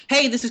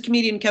Hey, this is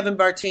comedian Kevin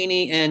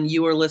Bartini, and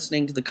you are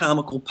listening to the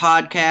Comical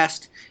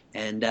Podcast.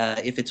 And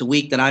if it's a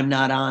week that I'm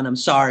not on, I'm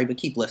sorry, but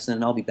keep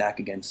listening. I'll be back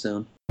again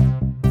soon.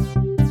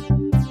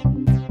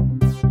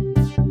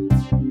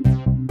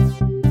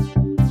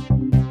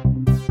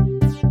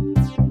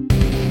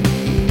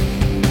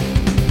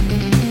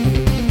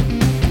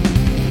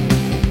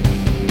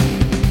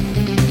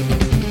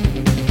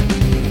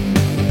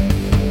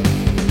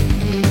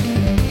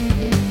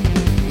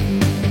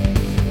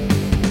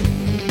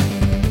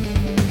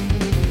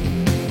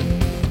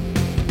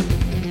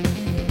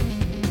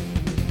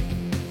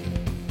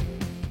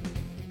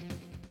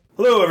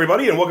 Hello,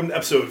 everybody, and welcome to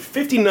episode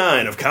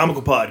 59 of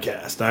Comical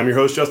Podcast. I'm your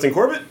host, Justin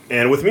Corbett,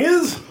 and with me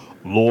is...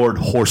 Lord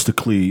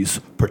Horsticles,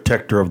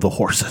 protector of the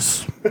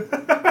horses. You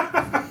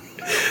got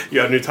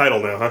a new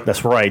title now, huh?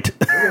 That's right.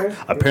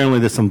 Apparently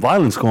there's some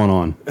violence going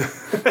on.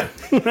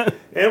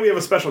 And we have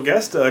a special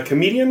guest,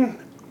 comedian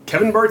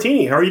Kevin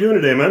Bartini. How are you doing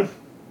today, man?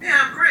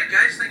 Yeah, I'm great,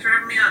 guys. Thanks for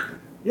having me on.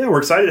 Yeah, we're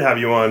excited to have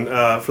you on.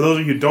 For those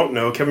of you who don't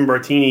know, Kevin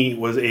Bartini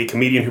was a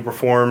comedian who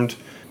performed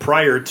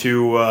prior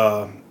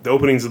to the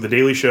openings of The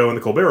Daily Show and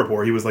The Colbert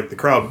Report. He was like the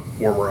crowd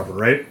warmer-upper,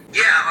 right?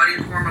 Yeah,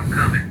 audience warm-up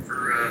comic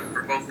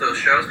for both those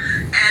shows.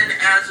 And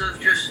as of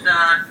just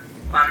about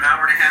an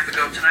hour and a half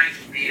ago tonight,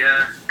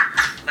 the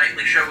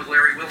nightly show with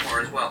Larry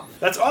Wilmore as well.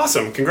 That's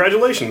awesome.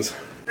 Congratulations.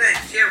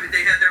 Thanks. Yeah,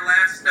 they had their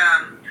last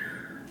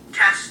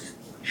test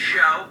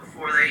show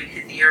before they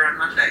hit the air on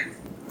Monday.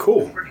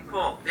 Cool. Pretty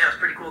cool. Yeah, it's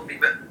pretty cool to be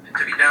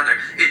down there.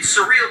 It's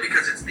surreal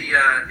because it's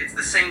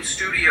the same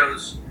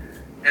studios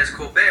as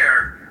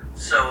Colbert.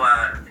 So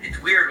it's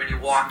weird when you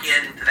walk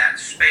into that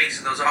space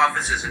and those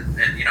offices,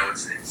 and you know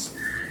it's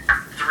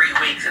 3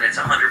 weeks and it's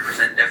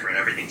 100% different.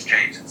 Everything's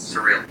changed. It's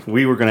surreal.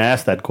 We were going to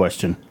ask that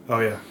question. Oh,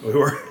 yeah. We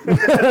were.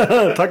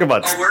 Talk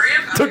about... Oh, were you?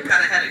 I'm kind of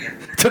ahead again.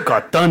 Took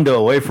our thunder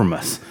away from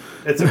us.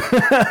 It's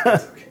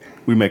okay.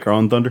 We make our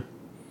own thunder.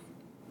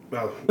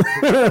 Well,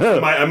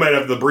 I might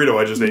have the burrito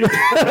I just ate.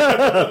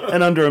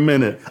 And under a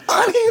minute.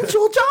 I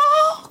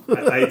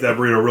ate that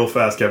burrito real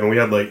fast, Kevin. We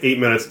had like 8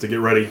 minutes to get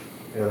ready.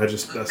 And I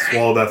just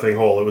swallowed that thing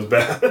whole. It was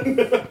bad.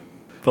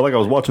 Felt like I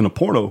was watching a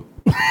porno.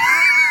 If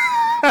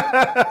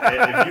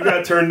you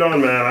got turned on,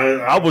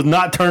 man. I was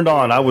not turned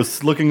on. I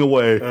was looking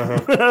away.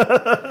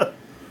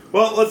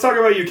 Well, let's talk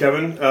about you,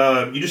 Kevin.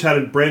 You just had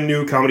a brand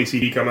new comedy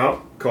CD come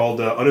out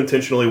called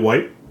Unintentionally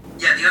White.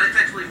 Yeah, the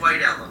Unintentionally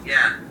White album,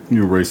 yeah.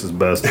 You racist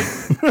bastard.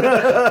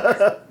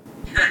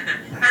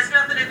 Has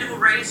nothing to do with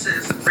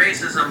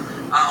racism,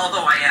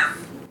 although I am.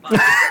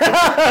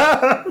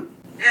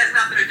 It has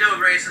nothing to do with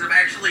racism.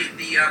 Actually,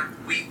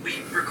 we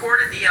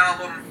recorded the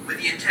album with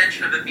the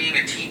intention of it being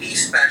a TV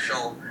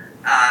special,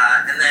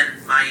 and then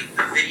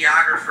the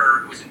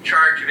videographer who was in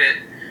charge of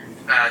it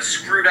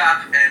screwed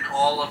up, and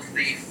all of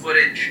the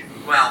footage,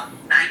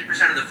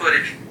 90% of the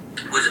footage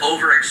was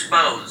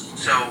overexposed.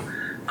 So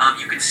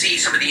you could see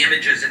some of the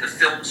images in the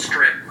film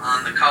strip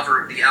on the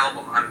cover of the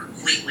album. I'm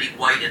completely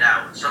whited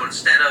out. So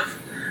instead of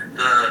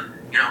the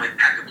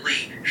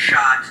impeccably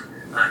shot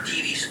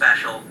TV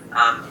special,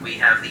 we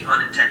have the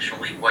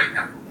Unintentionally White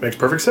album. Makes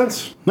perfect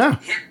sense. Yeah.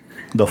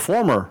 The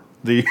former.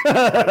 The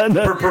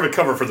perfect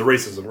cover for the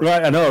racism.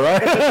 Right, I know,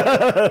 right?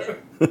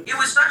 It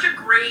was such a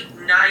great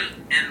night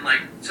and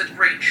such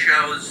great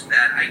shows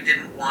that I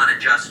didn't want to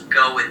just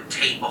go and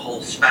tape a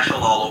whole special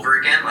all over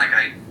again.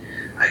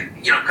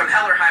 Come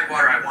hell or high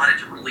water, I wanted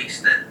to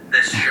release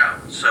this show.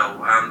 So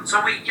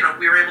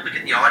we were able to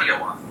get the audio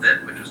off of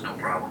it, which was no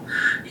problem.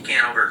 You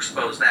can't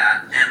overexpose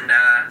that. And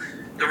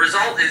the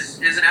result is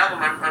an album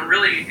I'm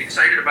really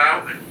excited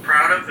about and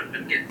proud of, and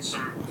been getting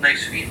some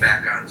nice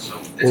feedback on. So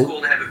it's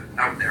cool to have it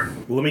out there.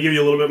 Well, let me give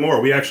you a little bit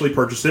more. We actually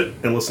purchased it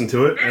and listened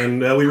to it,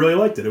 and we really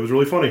liked it. It was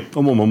really funny. I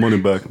want my money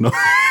back. No,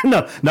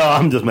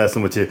 I'm just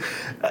messing with you.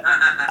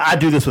 I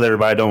do this with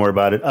everybody. Don't worry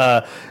about it.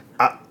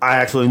 I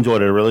actually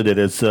enjoyed it. I really did.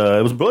 It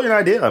was a brilliant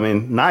idea. I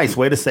mean, nice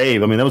way to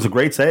save. I mean, that was a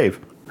great save.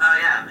 Oh,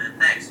 yeah, man.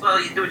 Thanks.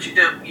 Well, you do what you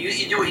do.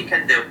 You do what you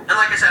can do. And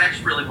like I said, I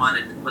actually really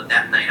wanted to put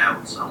that night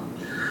out, so...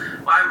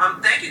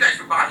 thank you guys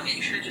for buying it.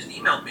 You should have just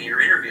emailed me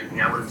or interviewed me.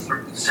 I would have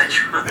sent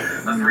you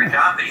a free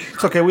copy.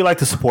 It's okay. We like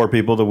to support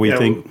people that we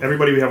think...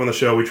 Everybody we have on the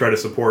show, we try to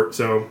support,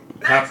 so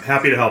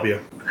happy to help you.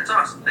 That's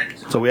awesome. Thank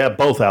you. So we have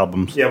both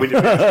albums. Yeah, we do.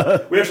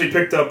 We actually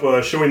picked up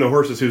Showing the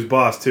Horses Who's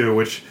Boss, too,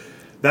 which...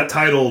 That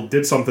title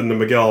did something to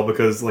Miguel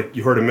because, like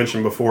you heard him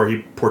mention before,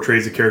 he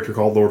portrays a character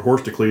called Lord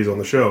Horsticles on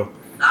the show.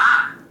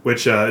 Ah!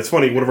 Which, it's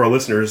funny, one of our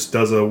listeners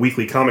does a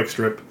weekly comic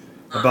strip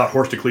about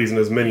Horsticles and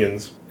his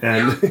minions.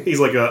 And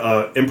he's like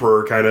a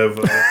emperor kind of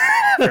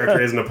character.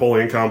 He has a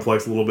Napoleon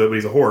complex a little bit, but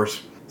he's a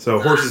horse. So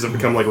horses have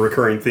become like a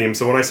recurring theme.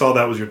 So when I saw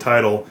that was your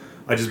title,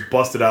 I just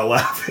busted out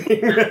laughing.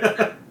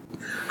 I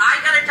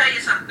gotta tell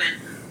you something.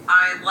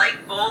 I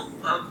like both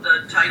of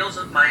the titles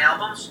of my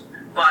albums,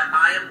 but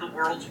I am the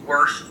world's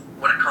worst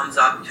when it comes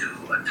up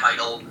to a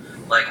title.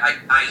 Like,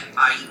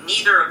 I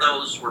neither of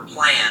those were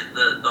planned.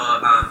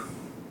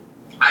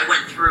 I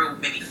went through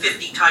maybe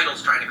 50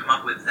 titles trying to come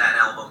up with that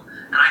album,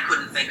 and I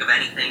couldn't think of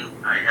anything.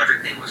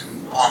 Everything was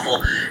awful.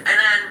 And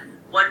then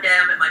one day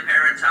I'm at my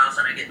parents' house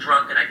and I get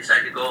drunk and I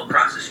decide to go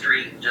across the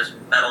street and just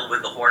meddle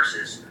with the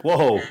horses.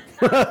 Whoa.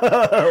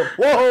 And,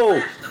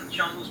 Whoa. I'm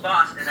showing who's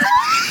boss, and then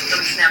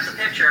somebody snaps a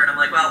picture, and I'm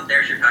like, well,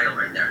 there's your title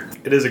right there.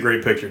 It is a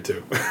great picture,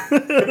 too.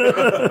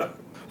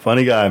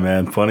 Funny guy,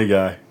 man. Funny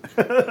guy.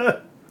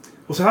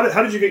 Well, so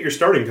how did you get your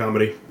start in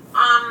comedy?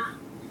 I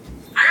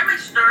got my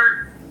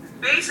start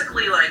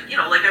basically like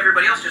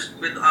everybody else, just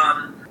with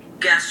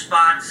guest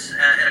spots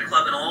at a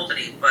club in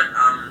Albany. But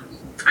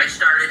I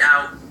started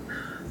out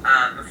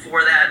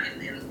before that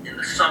in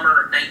the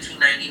summer of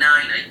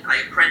 1999.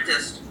 I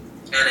apprenticed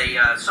at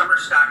a summer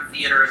stock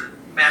theater in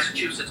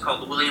Massachusetts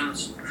called the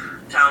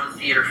Williamstown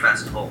Theater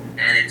Festival,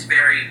 and it's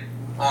very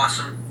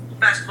awesome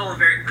festival and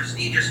very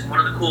prestigious. And one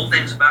of the cool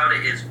things about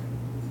it is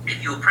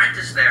if you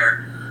apprentice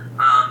there,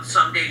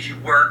 some days you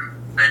work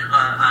and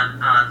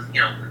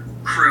on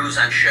crews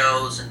on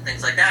shows and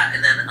things like that,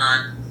 and then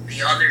on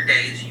the other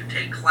days you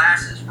take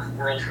classes from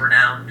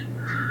world-renowned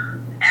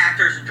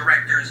actors and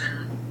directors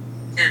and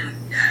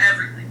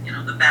everything.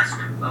 The best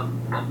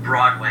of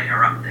Broadway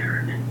are up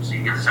there, and so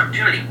you get this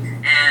opportunity.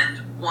 And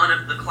one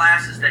of the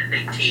classes that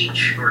they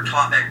teach or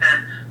taught back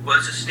then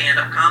was a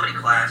stand-up comedy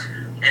class,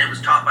 and it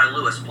was taught by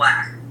Lewis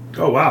Black.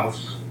 Oh, wow.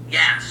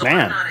 Yeah, so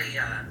Man.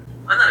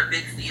 I'm not a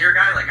big theater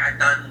guy. Like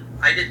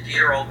I did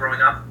theater all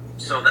growing up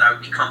so that I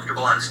would be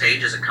comfortable on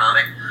stage as a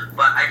comic.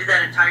 But I did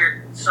that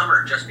entire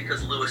summer just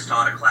because Lewis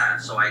taught a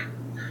class. So I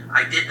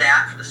did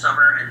that for the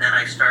summer, and then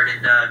I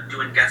started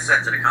doing guest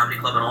sets at a comedy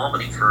club in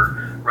Albany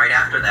for right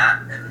after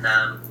that. And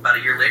about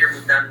a year later,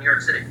 moved down to New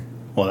York City.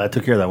 Well, that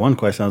took care of that one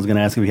question. I was going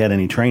to ask if you had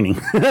any training.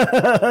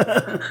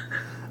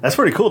 That's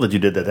pretty cool that you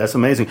did that. That's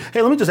amazing.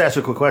 Hey, let me just ask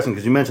you a quick question,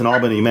 because you mentioned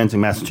Albany, you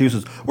mentioned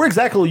Massachusetts. Where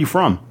exactly are you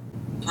from?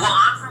 Well,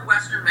 I'm from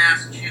western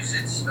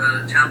Massachusetts,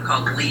 a town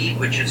called Lee,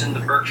 which is in the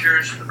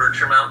Berkshires, the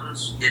Berkshire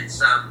Mountains.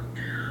 It's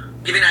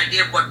give you an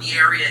idea of what the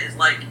area is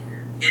like.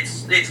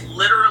 It's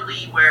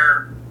literally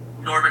where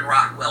Norman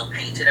Rockwell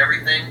painted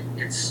everything.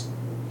 It's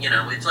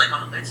it's like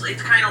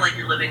it's kind of like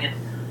you're living in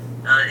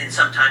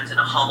sometimes in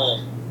a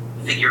Hummel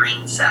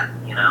figurine set.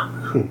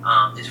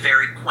 It's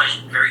very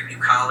quaint, very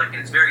bucolic, and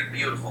it's very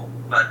beautiful.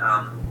 But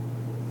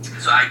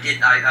so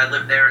I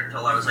lived there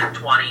until I was like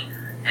 20.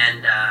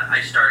 And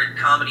I started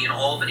comedy in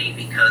Albany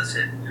because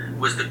it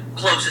was the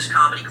closest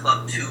comedy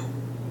club to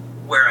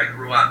where I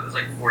grew up. It was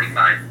like a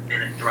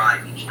 45-minute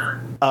drive each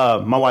time.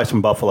 My wife's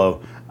from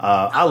Buffalo.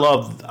 I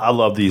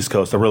love the East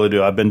Coast. I really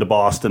do. I've been to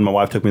Boston. My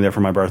wife took me there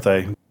for my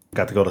birthday.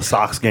 Got to go to a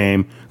Sox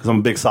game because I'm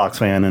a big Sox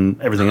fan and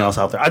everything else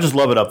out there. I just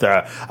love it up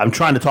there. I'm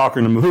trying to talk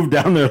her to move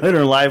down there later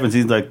in life, and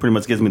she's like pretty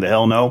much gives me the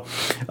hell no.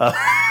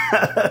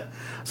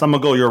 So I'm going to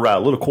go your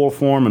route. A little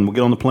chloroform, and we'll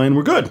get on the plane.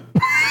 We're good.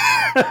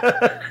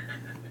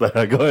 But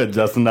go ahead,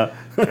 Justin.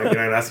 Can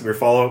I ask him your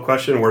follow-up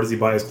question? Where does he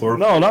buy his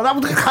chloroform? No, that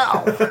was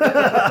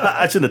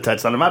I shouldn't have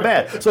touched on it. My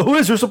bad. So who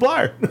is your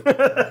supplier?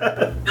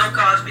 Bill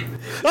Cosby.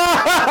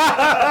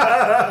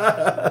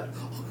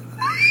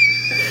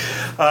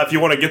 If you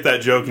want to get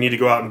that joke, you need to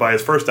go out and buy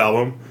his first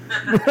album.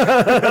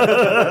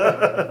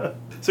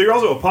 So you're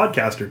also a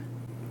podcaster.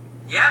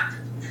 Yeah.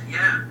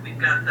 We've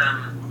got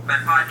my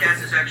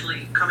podcast is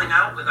actually coming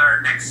out with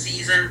our next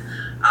season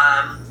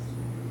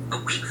a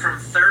week from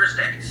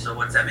Thursday. So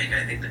what's that make?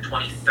 I think the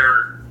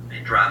 23rd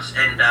it drops.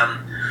 And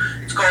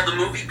it's called the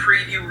Movie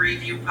Preview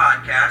Review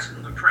Podcast.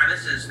 And the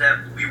premise is that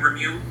we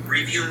review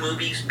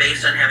movies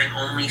based on having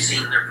only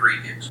seen their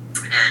previews.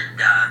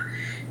 And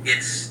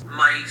it's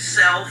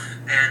myself,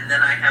 and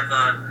then I have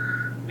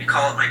we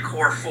call it my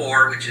Core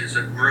Four, which is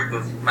a group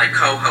of my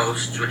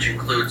co-hosts, which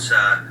includes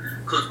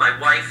my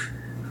wife,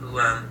 who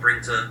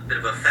brings a bit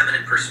of a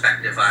feminine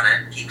perspective on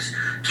it, keeps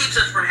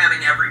us from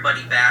having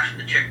everybody bash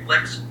the chick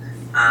flicks.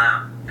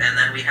 And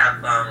then we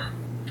have my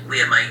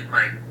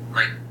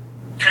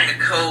kind of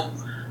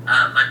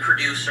my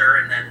producer,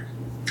 and then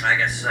I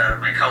guess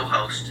my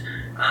co-host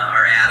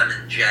are Adam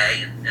and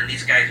Jay, and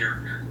these guys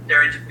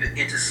they're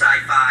into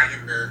sci-fi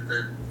and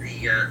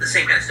the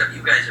same kind of stuff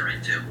you guys are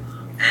into,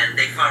 and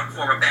they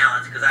form a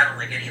balance because I don't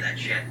like any of that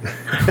shit, and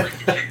I don't like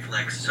the chick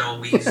flicks. So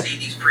we see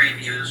these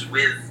previews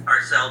with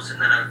ourselves,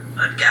 and then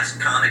a guest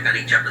comic on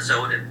each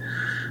episode, and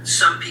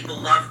some people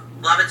love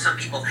it, some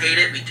people hate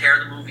it. We tear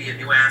the movie a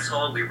new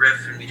asshole, we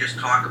riff, and we just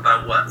talk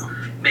about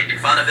making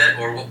fun of it,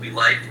 or what we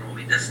liked and what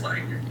we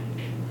disliked.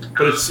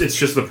 But it's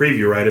just the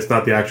preview, right? It's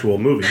not the actual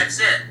movie. That's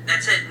it.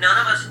 None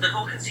of us, the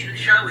whole conceit of the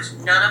show is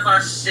none of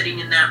us sitting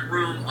in that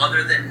room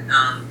other than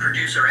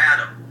producer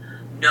Adam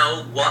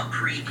know what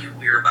preview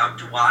we're about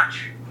to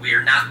watch. We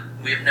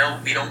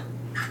don't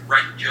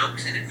write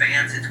jokes in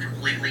advance. It's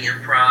completely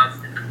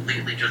improv and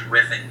completely just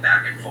riffing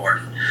back and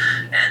forth.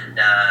 And,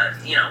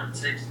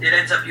 it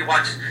ends up,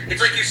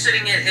 it's like you're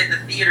sitting in the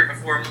theater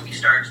before a movie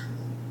starts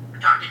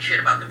talking shit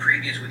about the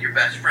previews with your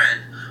best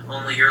friend,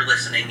 only you're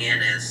listening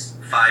in as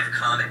 5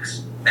 comics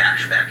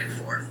bash back and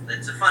forth.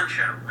 It's a fun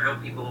show. I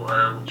hope people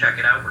will check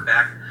it out. We're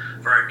back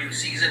for our new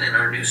season in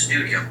our new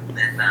studio.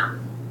 And,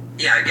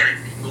 again,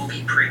 it's the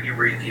Movie Preview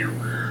Review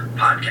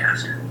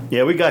Podcast.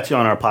 Yeah, we got you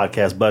on our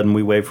podcast button.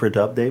 We wait for it to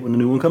update when the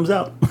new one comes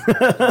out.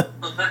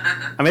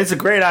 I mean, it's a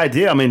great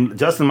idea. I mean,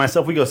 Justin and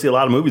myself, we go see a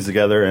lot of movies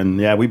together, and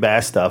yeah, we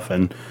bash stuff,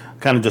 and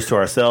kind of just to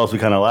ourselves, we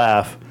kind of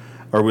laugh,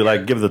 or we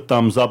like give the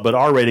thumbs up. But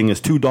our rating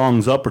is 2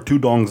 dongs up or 2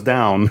 dongs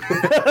down,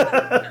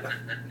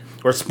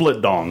 or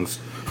split dongs.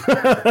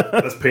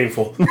 That's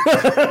painful. Well,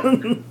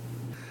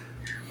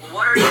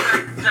 what are you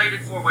guys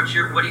excited for? What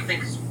do you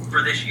think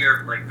for this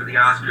year? Like for the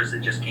Oscars that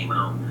just came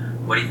out,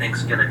 what do you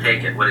think's gonna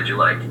take it? What did you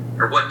like,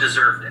 or what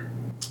deserved it?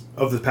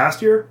 Of the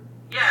past year?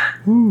 Yeah.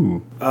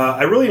 Ooh.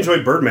 I really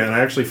enjoyed Birdman. I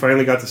actually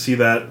finally got to see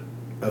that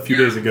a few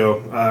days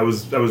ago. I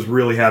was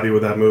really happy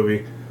with that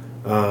movie.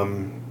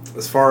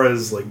 As far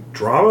as like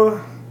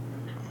drama,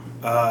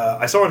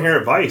 I saw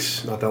Inherent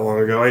Vice not that long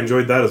ago. I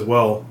enjoyed that as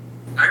well.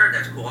 I heard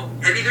that's cool.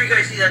 Have either of you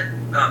guys seen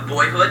that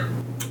Boyhood?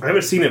 I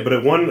haven't seen it, but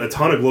it won a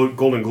ton of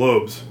Golden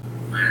Globes.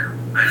 I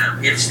know.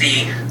 It's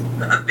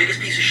the biggest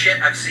piece of shit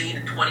I've seen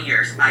in 20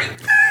 years. I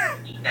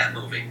hate that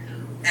movie.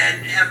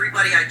 And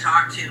everybody I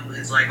talk to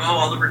is like, oh,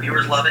 all the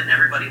reviewers love it and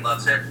everybody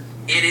loves it.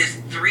 It is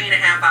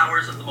 3.5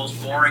 hours of the most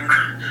boring.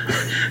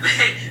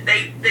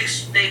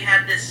 they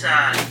had this,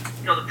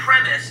 the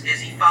premise is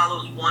he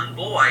follows one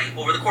boy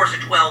over the course of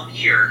 12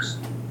 years.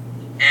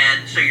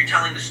 And so you're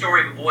telling the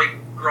story of a boy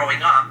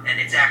growing up, and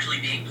it's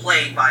actually being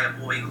played by a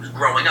boy who's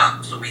growing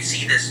up. So we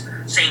see this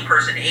same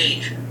person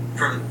age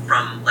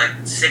from like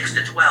 6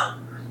 to 12.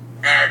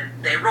 And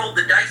they rolled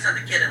the dice on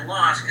the kid and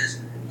lost because,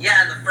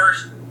 in the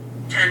first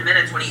 10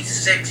 minutes when he's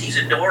 6, he's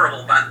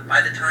adorable. But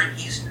by the time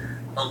he's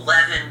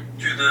 11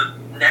 through the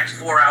next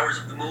 4 hours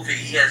of the movie,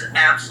 he has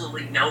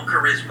absolutely no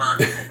charisma.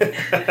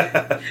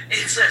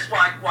 It's just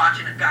like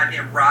watching a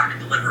goddamn rock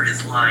deliver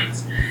his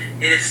lines.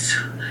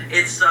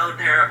 It's so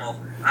terrible.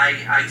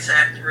 I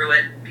sat through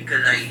it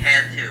because I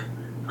had to.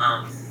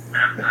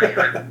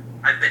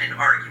 I've been in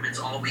arguments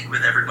all week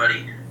with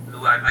everybody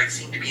who I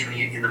seem to be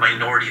in the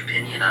minority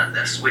opinion on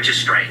this, which is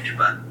strange,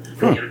 but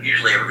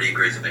usually everybody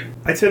agrees with me.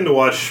 I tend to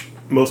watch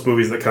most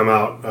movies that come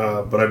out,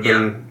 but I've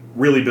been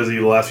really busy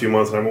the last few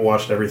months, and I haven't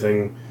watched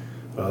everything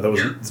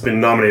it's been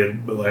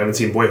nominated, but I haven't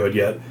seen Boyhood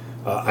yet.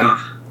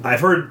 I've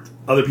heard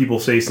other people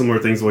say similar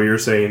things to what you're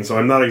saying, so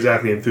I'm not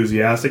exactly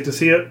enthusiastic to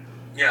see it.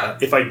 Yeah.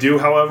 If I do,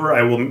 however,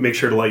 I will make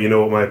sure to let you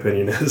know what my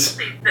opinion is.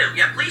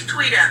 Yeah, please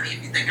tweet at me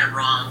if you think I'm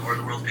wrong or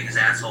the world's biggest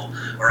asshole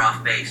or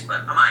off base.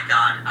 But oh my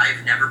god,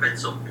 I've never been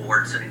so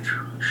bored sitting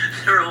through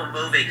a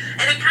movie.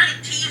 And it kind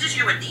of teases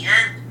you at the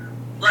end.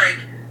 Like,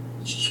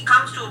 it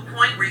comes to a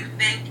point where you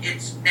think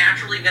it's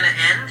naturally going to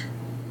end.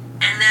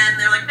 And then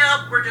they're like,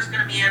 nope, we're just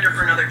going to meander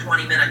for another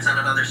 20 minutes on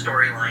another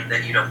storyline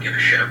that you don't give a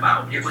shit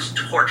about. It was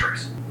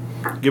torturous.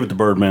 Give it to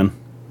Birdman.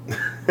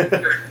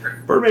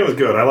 Birdman was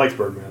good. I liked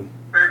Birdman.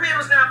 Birdman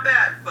was not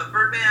bad, but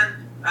Birdman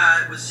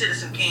was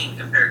Citizen Kane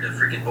compared to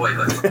freaking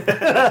Boyhood.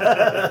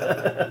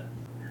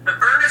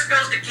 Ernest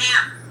Goes to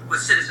Camp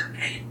was Citizen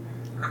Kane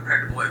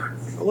compared to Boyhood.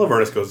 I love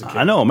Ernest Goes to Camp.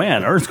 I know,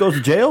 man. Ernest Goes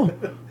to Jail?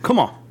 Come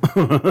on.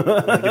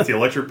 Gets the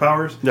electric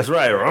powers? That's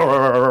right.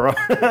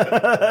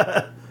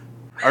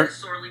 I was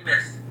sorely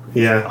missed.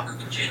 Yeah.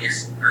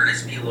 Genius,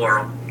 Ernest P.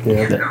 Laurel.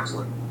 Yeah.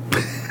 Counselor.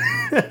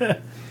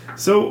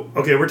 So,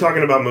 okay, we're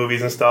talking about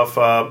movies and stuff.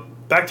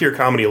 Back to your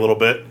comedy a little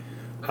bit.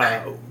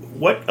 Okay.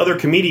 What other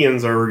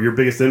comedians are your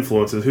biggest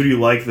influences? Who do you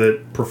like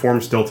that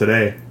performs still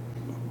today?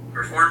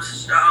 Performs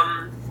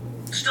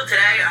still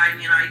today. I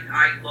mean,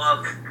 I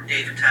love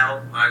Dave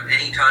Attell.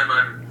 Anytime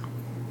I'm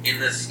in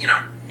this, in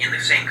the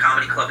same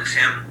comedy club as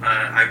him,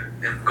 I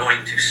am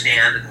going to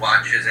stand and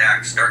watch his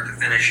act start to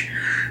finish,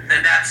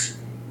 and that's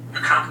a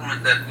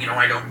compliment that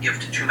I don't give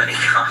to too many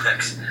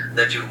comics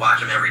that you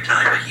watch him every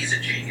time. But he's a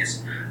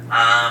genius, and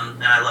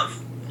I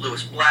love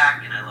Louis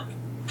Black, and I love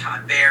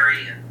Todd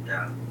Barry,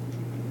 and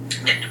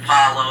Nick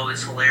DiPaolo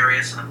is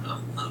hilarious. I'm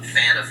a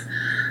fan of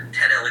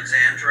Ted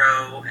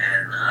Alexandro,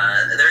 and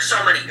there's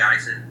so many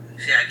guys that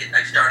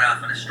I start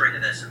off on a string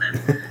of this, and then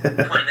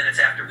 20 minutes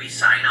after we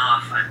sign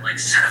off, I'm like,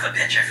 son of a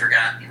bitch, I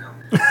forgot,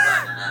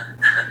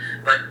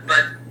 But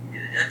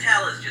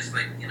Attell is just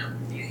like,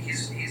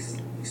 he's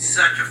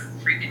such a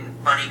freaking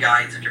funny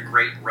guy, and such a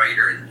great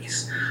writer, and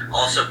he's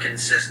also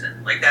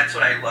consistent. Like, that's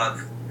what I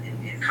love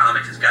in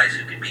comics, is guys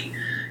who can be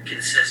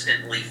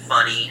consistently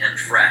funny and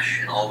fresh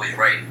and always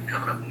writing and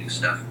coming up with new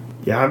stuff.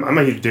 Yeah, I'm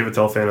a huge Dave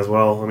Attell fan as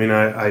well. I mean,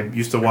 I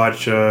used to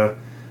watch...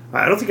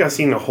 I don't think I've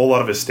seen a whole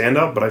lot of his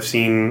stand-up, but I've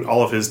seen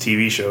all of his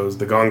TV shows.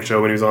 The Gong Show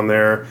when he was on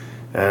there,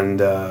 and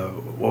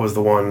what was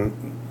the one,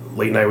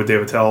 Late Night with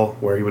Dave Attell,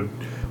 where he would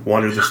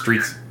wander the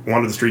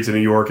streets of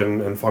New York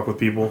and fuck with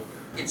people.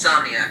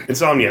 Insomniac,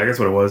 that's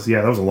what it was.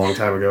 Yeah, that was a long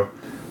time ago.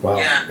 Wow.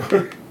 Yeah.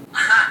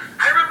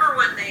 I remember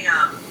when they,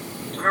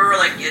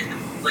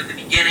 like the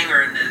beginning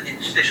or in the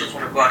interstitials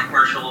when we bought a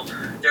commercial,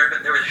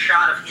 there was a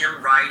shot of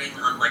him riding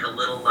on like a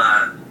little,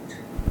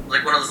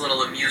 like one of those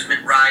little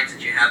amusement rides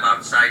that you have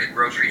outside a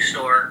grocery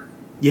store.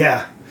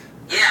 Yeah.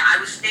 Yeah, I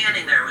was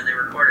standing there when they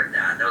recorded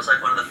that. That was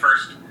like one of the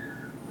first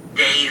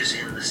days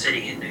in the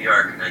city in New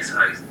York, and I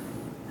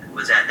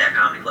was at that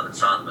comedy club and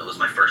saw them. It was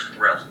my first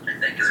thrill, I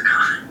think, as a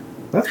comic.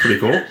 That's pretty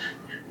cool. Yeah,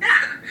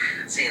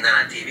 seeing that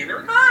on TV, being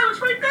like, I was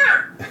right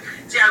there.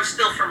 See, I was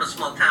still from a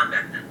small town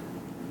back then.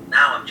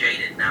 Now I'm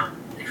jaded. Now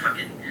they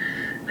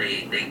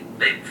they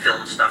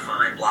film stuff on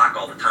my block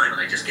all the time,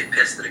 and I just get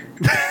pissed that it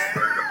gets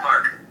burned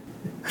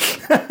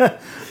apart.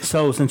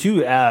 So since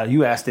you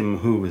asked him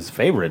who his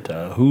favorite,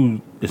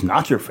 who is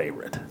not your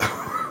favorite?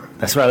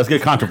 That's right. Let's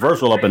get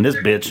controversial up in this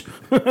bitch.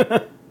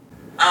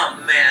 Oh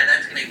man,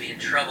 that's gonna get me in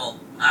trouble.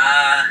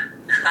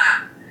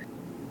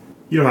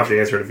 You don't have to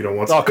answer it if you don't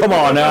want to. Oh, come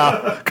on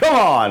now. Come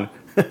on.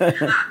 No,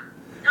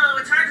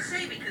 it's hard to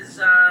say because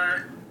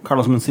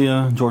Carlos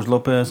Mencia, George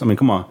Lopez. I mean,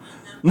 come on.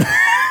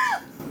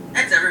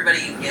 that's everybody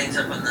gangs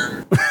up on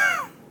them.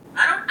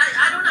 I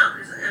don't know.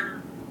 'Cause,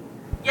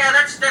 yeah,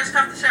 that's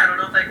tough to say. I don't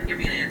know if I can give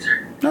you an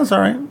answer. That's all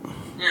right.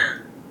 Yeah,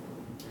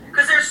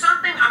 because there's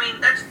something. I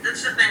mean, that's the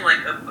thing.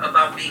 Like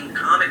about being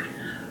comic.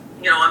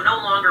 I'm no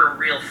longer a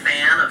real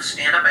fan of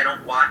stand-up. I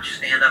don't watch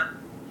stand-up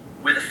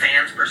with a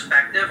fan's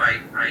perspective.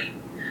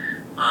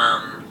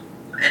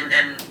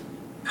 And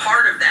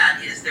part of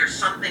that is there's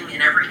something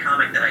in every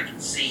comic that I can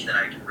see that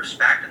I can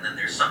respect, and then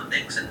there's some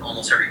things in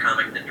almost every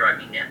comic that drive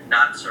me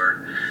nuts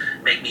or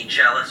make me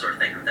jealous or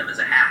think of them as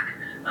a hack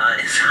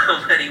in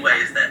so many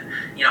ways that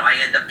I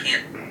end up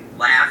can't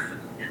laugh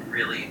and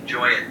really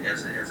enjoy it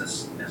as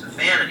a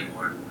fan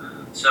anymore.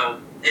 So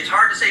it's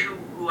hard to say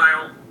who I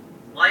don't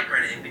like or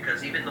anything,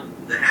 because even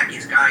the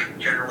hackiest guy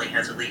generally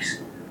has at least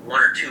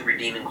one or two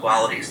redeeming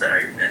qualities that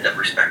I end up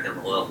respecting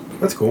a little.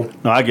 That's cool.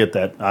 No, I get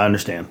that. I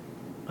understand.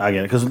 I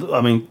get it. Because,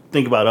 I mean,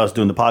 think about us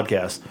doing the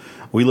podcast.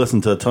 We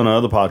listen to a ton of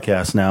other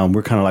podcasts now, and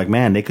we're kind of like,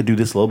 man, they could do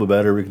this a little bit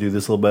better. We could do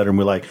this a little better. And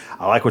we're like,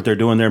 I like what they're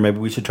doing there. Maybe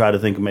we should try to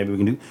think maybe we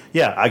can do.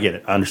 Yeah, I get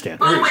it. I understand.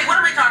 Oh, wait, what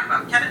am I talking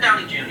about? Kevin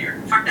Downey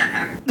Jr. Fuck that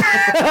hack.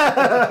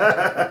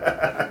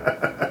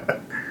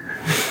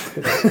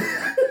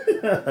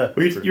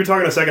 You were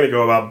talking a second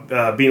ago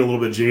about being a little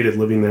bit jaded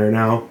living there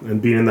now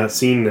and being in that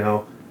scene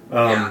now.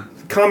 Yeah.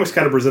 Comics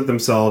kind of present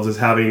themselves as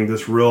having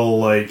this real,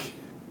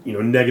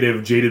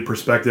 negative, jaded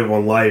perspective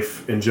on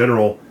life in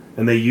general,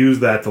 and they use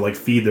that to,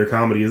 feed their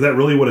comedy. Is that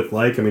really what it's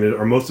like? I mean,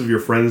 are most of your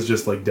friends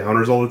just,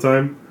 downers all the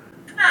time?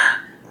 Man,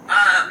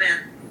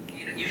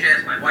 you should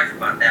ask my wife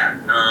about that.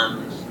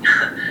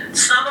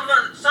 Some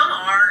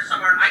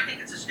are. I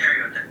think it's a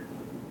stereotype.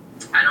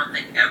 I don't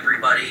think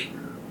everybody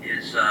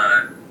is,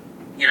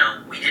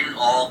 we didn't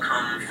all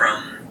come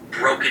from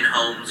broken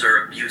homes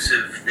or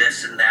abusive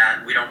this and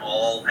that. We don't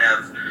all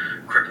have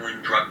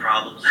crippling drug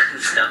problems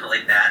and stuff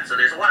like that. So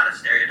there's a lot of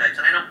stereotypes,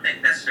 and I don't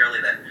think necessarily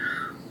that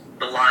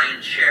the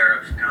lion's share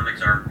of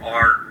comics are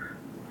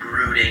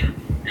brooding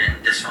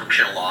and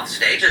dysfunctional off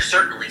stage. There's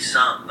certainly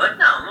some, but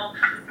no.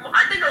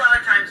 I think a lot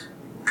of times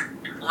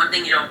one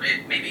thing you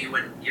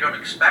don't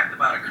expect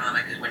about a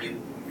comic is when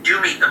you do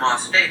meet them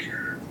off stage,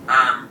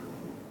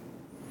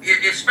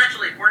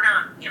 especially if we're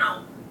not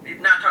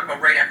talking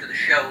about right after the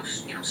show,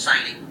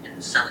 signing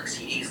and selling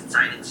CDs and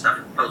signing stuff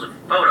and posing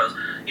for photos.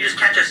 You just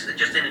catch us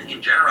just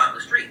in general out in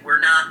the street. We're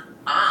not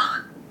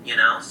on,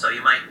 so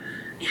you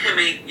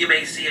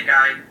may see a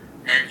guy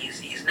and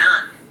he's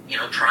not,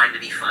 trying to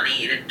be funny.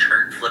 He didn't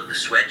flip the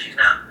switch. He's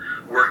not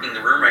working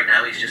the room right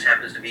now. He just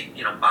happens to be,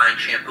 buying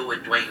shampoo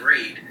with Dwayne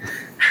Reed.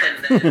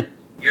 And then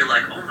you're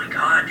like, oh my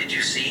God, did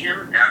you see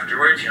him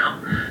afterwards?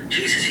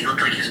 Jesus, he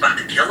looked like he was about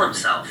to kill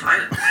himself.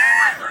 I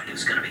thought he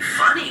was going to be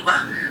funny.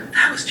 Well,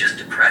 that was just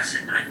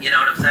depressing. You know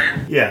what I'm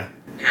saying? Yeah.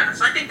 Yeah,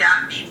 so I think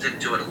that feeds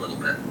into it a little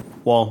bit.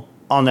 Well,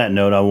 on that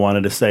note, I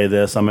wanted to say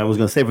this. I was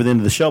going to say for the end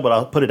of the show, but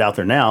I'll put it out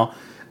there now.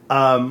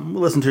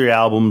 Listen to your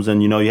albums,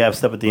 and, you have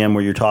stuff at the end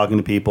where you're talking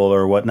to people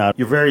or whatnot.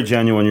 You're very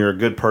genuine. You're a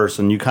good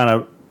person. You kind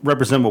of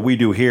represent what we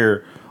do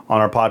here on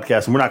our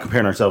podcast, and we're not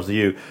comparing ourselves to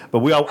you, but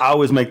I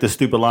always make this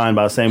stupid line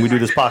by saying we do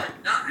this podcast.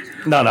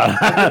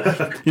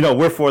 No.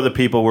 We're for the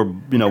people.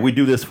 We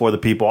do this for the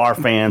people, our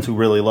fans who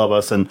really love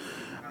us, and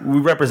we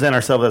represent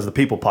ourselves as the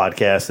People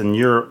Podcast. And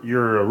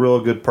you're a real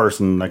good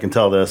person. I can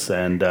tell this,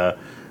 and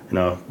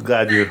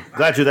glad you're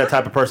that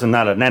type of person,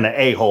 not an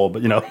a-hole,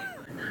 but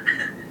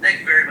Thank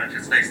you very much.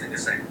 It's a nice thing to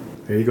say.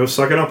 There you go,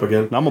 sucking up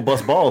again. I'm gonna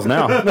bust balls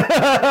now.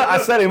 I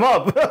set him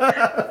up.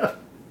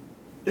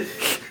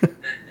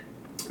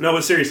 No,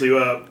 but seriously,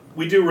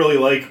 we do really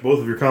like both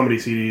of your comedy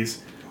CDs.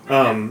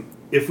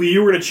 If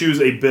you were to choose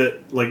a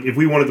bit, if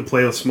we wanted to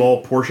play a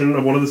small portion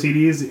of one of the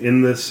CDs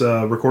in this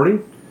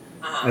recording,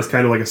 as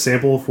kind of like a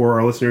sample for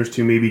our listeners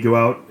to maybe go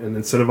out and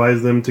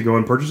incentivize them to go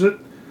and purchase it,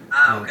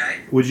 okay.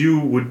 Would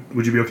you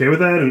be okay with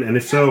that? And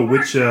if so,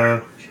 Sure.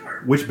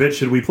 which bit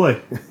should we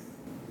play?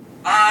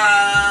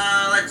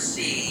 Let's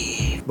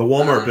see. The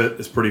Walmart bit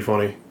is pretty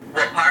funny.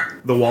 What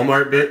part? The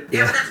Walmart bit?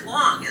 Yeah, but that's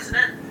long, isn't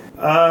it?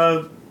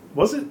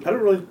 Was it? I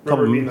don't really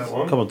remember it being that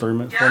long. Couple 3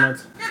 minutes, 4 Yeah.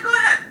 minutes. Yeah, go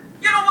ahead.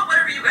 You know what?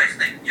 Whatever you guys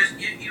think. Just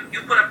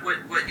you put up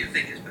what you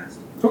think is best.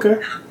 Okay.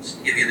 And I'll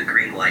just give you the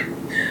green light.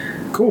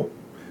 Cool.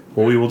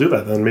 Well, we will do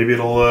that then. Maybe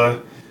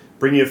it'll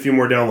bring you a few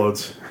more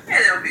downloads. Yeah,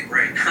 that would be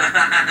great.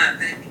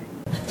 Thank you.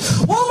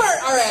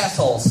 Walmart are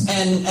assholes,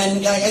 and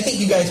I think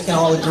you guys can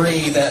all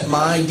agree that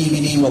my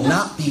DVD will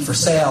not be for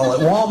sale at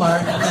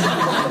Walmart.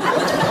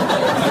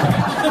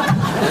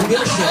 I don't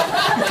give a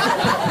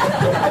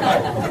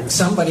shit.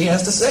 Somebody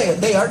has to say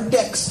it. They are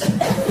dicks.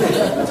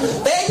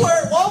 They were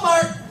at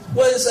Walmart.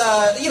 was,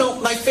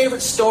 my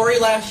favorite story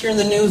last year in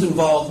the news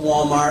involved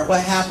Walmart.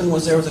 What happened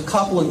was there was a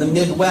couple in the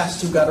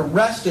Midwest who got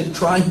arrested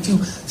trying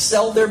to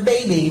sell their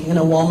baby in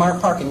a Walmart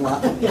parking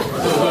lot.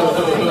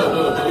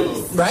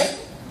 Right?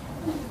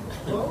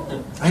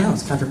 I know,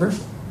 it's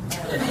controversial.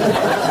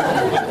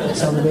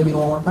 Selling your baby in a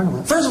Walmart parking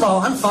lot. First of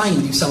all, I'm fine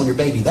with you selling your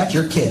baby. That's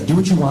your kid. Do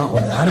what you want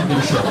with it. I don't give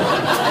a shit.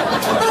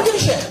 I don't give a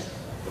shit.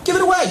 Give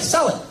it away.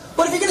 Sell it.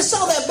 But if you're going to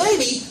sell that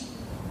baby,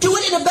 do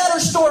it in a better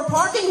store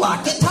parking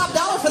lot. Get top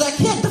dollar for that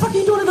kid. What the fuck are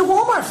you doing it at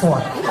Walmart for?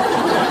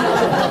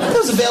 That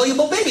was a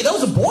valuable baby. That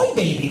was a boy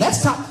baby. That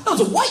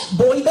was a white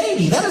boy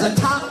baby. That is a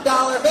top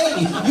dollar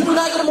baby. You do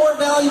not get a more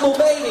valuable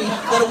baby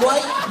than a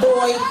white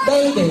boy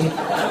baby.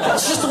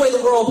 It's just the way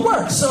the world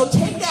works. So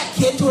take that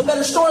kid to a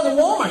better store than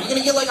Walmart. You're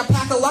going to get like a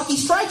pack of Lucky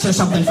Strikes or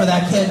something for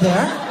that kid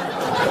there.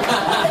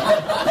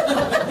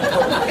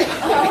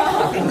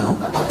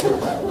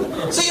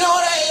 So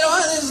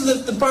this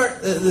is the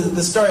part,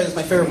 the story that's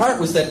my favorite part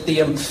was that the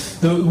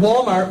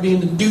Walmart, being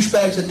the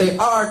douchebags that they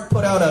are,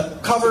 put out a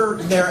cover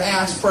their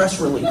ass press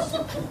release.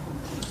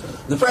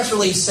 The press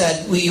release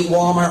said, "We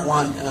Walmart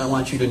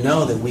want you to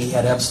know that we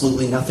had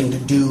absolutely nothing to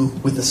do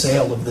with the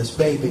sale of this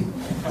baby."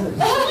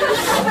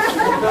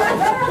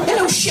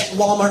 No shit,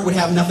 Walmart would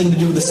have nothing to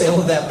do with the sale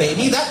of that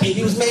baby. That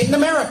baby was made in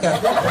America.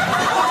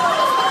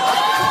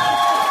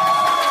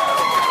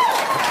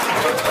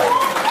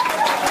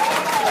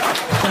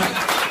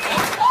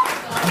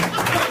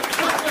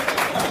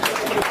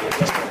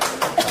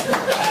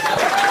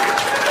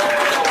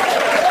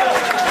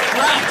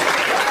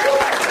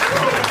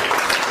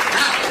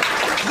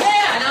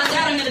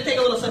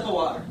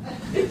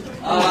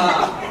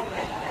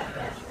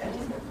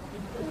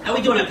 How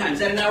we doing on time? Is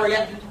that an hour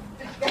yet?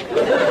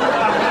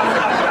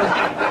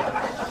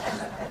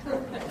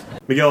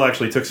 Miguel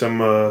actually took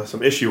some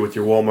issue with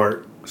your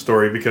Walmart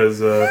story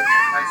because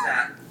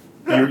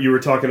you were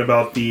talking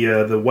about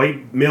the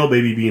white male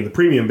baby being the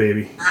premium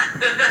baby.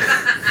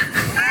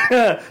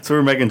 So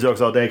we're making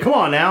jokes all day. Come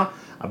on now.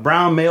 A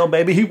brown male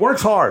baby, he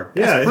works hard.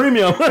 That's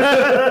premium.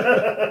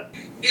 That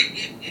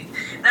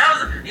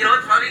was,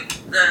 what's funny?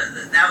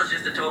 That was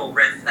just a total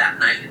riff that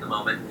night in the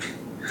moment.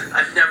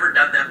 I've never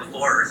done that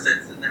before or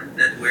since, and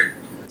that's weird.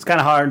 It's kind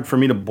of hard for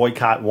me to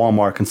boycott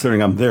Walmart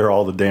considering I'm there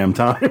all the damn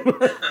time.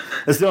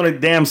 It's the only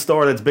damn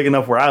store that's big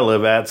enough where I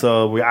live at,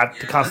 so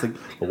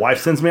constantly, the wife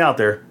sends me out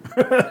there.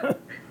 Where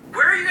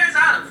are you guys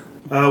out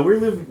of? We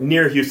live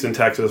near Houston,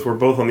 Texas. We're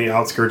both on the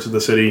outskirts of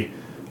the city.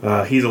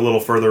 He's a little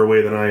further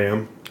away than I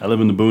am. I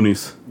live in the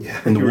boonies. Yeah,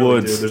 in the you really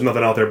woods. do. There's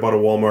nothing out there but a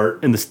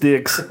Walmart. In the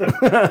sticks.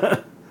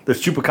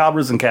 There's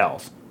chupacabras and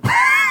cows.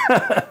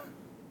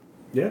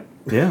 Yeah.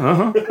 Yeah,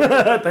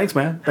 uh-huh. Thanks,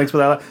 man. Thanks for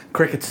that.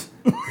 Crickets.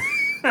 I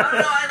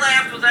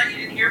laughed. Was that you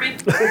didn't hear me?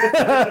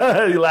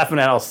 You're laughing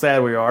at how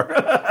sad we are.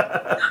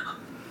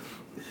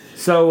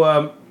 So,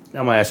 I'm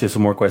going to ask you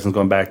some more questions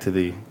coming back to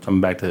the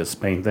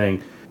Spain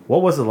thing.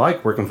 What was it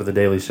like working for The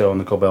Daily Show and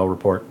the Cobell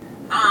Report?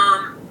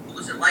 What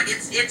was it like?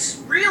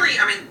 It's really,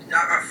 I'm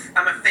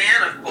a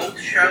fan of both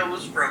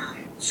shows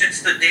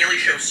since The Daily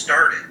Show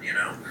started,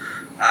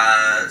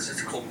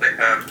 since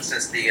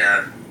the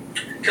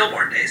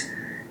Kilborn days.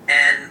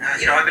 And,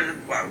 I've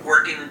been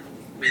working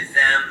with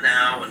them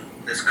now and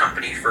this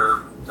company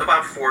for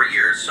about 4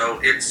 years, so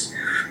it's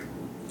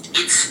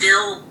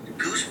still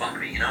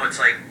goosebumpy, It's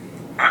like,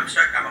 I'm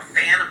a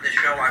fan of the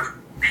show. I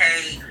would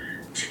pay,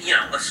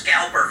 a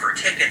scalper for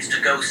tickets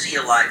to go see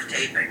a live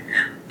taping,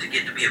 and to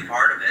get to be a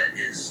part of it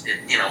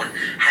and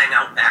hang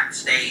out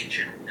backstage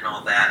and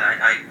all that.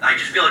 I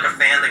just feel like a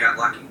fan that got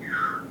lucky.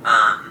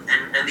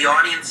 And the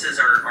audiences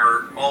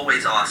are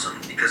always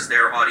awesome because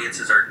their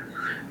audiences are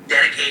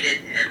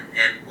dedicated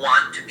and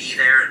want to be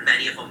there, and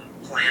many of them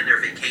plan their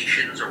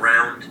vacations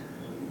around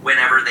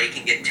whenever they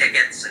can get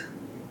tickets, and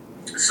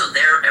so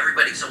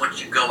so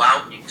once you go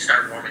out and you can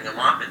start warming them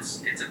up,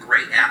 it's a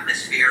great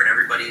atmosphere, and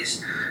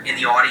everybody's in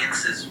the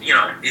audience is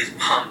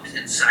pumped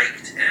and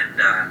psyched, and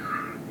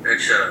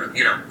it's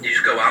you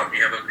just go out and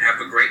you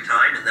have a great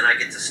time, and then I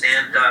get to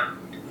stand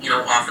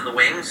off in the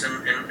wings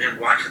and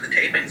watch the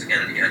tapings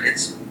again and again.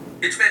 It's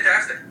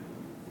fantastic.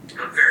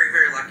 I'm very,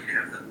 very lucky to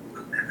have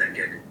that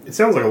gig. It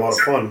sounds like a lot of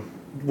fun.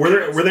 Were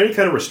there any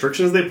kind of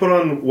restrictions they put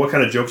on what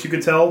kind of jokes you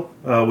could tell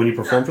when you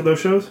perform for those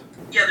shows?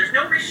 Yeah, there's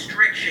no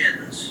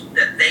restrictions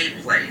that they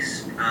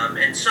place,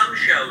 and some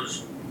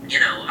shows,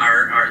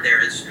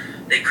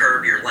 they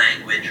curb your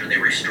language or they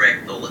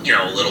restrict a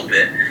little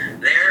bit.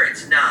 There,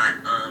 it's not.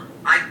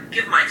 I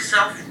give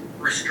myself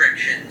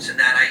restrictions in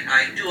that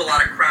I do a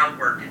lot of crowd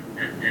work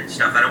and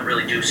stuff. I don't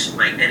really do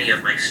any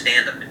of my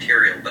stand-up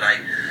material, but I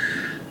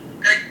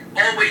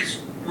always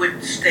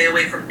would stay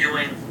away from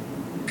doing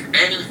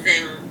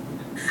anything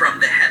from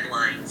the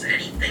headlines,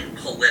 anything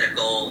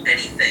political,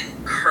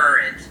 anything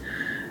current,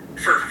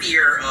 for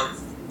fear of,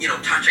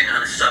 touching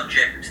on a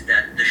subject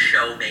that the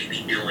show may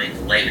be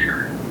doing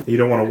later. You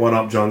don't want to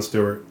one-up Jon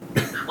Stewart.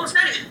 Well,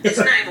 it's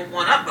not even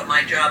one-up, but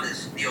my job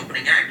is the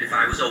opening act. If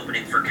I was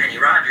opening for Kenny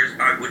Rogers,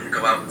 I wouldn't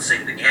go out and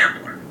sing The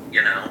Gambler,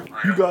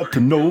 You got to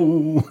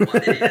know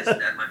what it is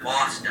that my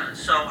boss does.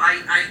 So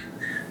I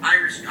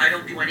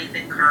don't do any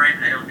anything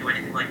current. I don't do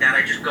anything like that.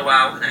 I just go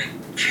out and I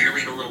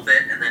cheerlead a little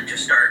bit and then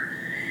just start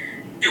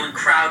doing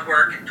crowd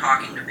work and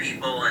talking to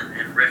people and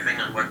riffing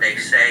on what they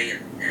say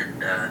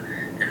and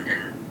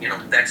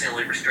that's the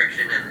only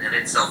restriction and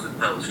it's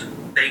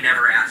self-imposed. They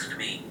never asked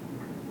me,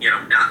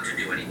 not to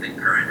do anything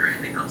current or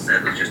anything else.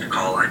 That was just a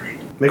call I made.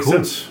 Makes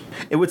sense.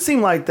 It would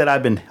seem like that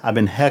I've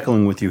been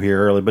heckling with you here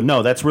early, but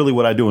no, that's really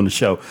what I do in the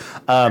show.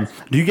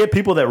 Do you get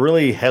people that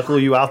really heckle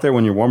you out there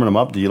when you're warming them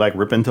up? Do you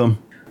rip into them?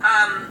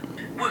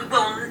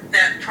 Well,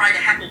 that try to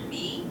heckle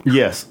me?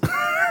 Yes.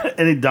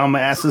 Any dumb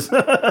asses?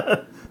 No,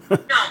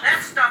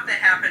 that's stuff that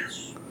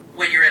happens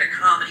when you're at a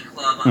comedy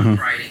club on a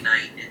Friday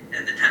night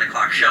at the 10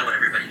 o'clock show and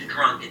everybody's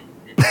drunk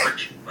and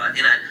punching. But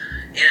in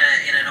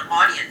an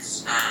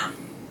audience,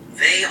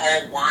 they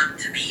all want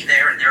to be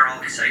there and they're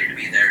all excited to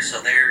be there.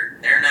 So they're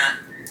not.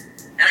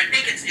 And I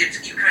think it's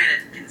you kind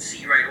of can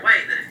see right away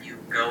that if you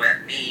go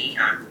at me,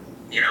 I'm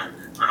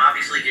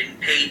obviously getting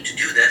paid to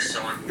do this,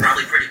 so I'm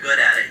probably pretty good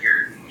at it.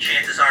 Your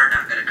chances are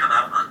not going to come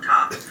out on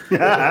top.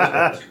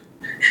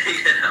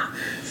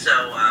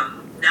 So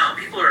no,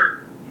 people.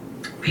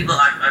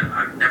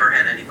 I've never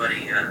had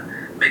anybody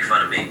make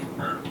fun of me,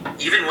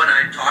 even when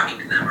I'm talking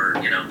to them, or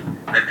I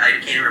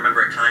can't even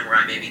remember a time where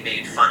I maybe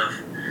made fun of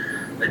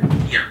a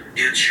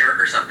dude's shirt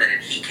or something,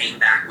 and he came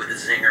back with a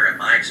zinger at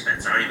my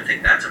expense. I don't even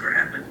think that's ever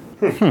happened.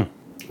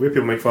 We have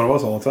people make fun of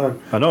us all the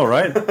time. I know,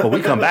 right? But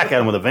we come back at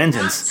them with a I'm not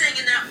vengeance. saying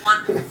in that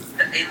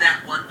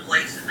one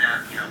place, in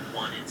that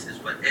one instance,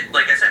 but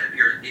like I said, if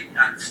you're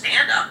on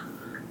stand-up,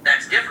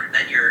 that's different.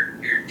 Then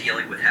you're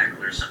dealing with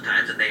hecklers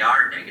sometimes, and they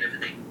are negative,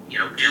 and they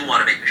do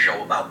want to make a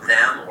show about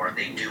them, or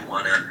they do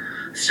want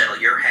to sell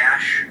your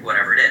hash,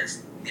 whatever it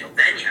is.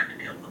 Then you have to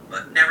deal with them.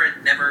 But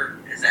never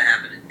has that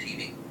happened in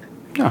TV.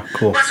 Oh,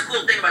 cool. That's the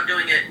cool thing about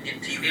doing it in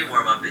TV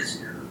warm-up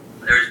is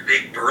there's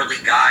big burly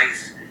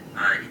guys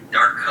in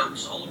dark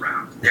coats all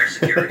around. They're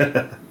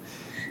security.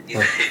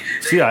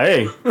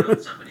 CIA.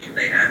 Somebody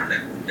they have,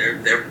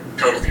 they're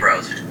total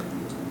pros.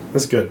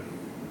 That's good.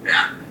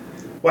 Yeah.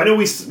 Well, I know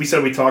we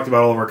said we talked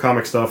about all of our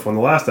comic stuff on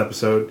the last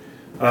episode,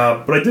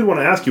 but I did want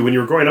to ask you, when you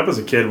were growing up as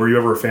a kid, were you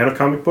ever a fan of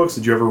comic books?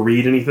 Did you ever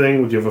read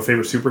anything? Would you have a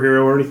favorite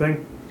superhero or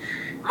anything?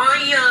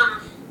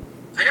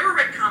 I never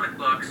read comic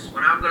books.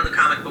 When I would go to the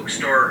comic book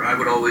store, I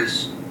would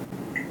always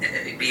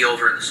be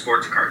over in the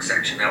sports card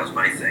section. That was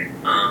my thing.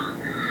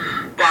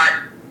 But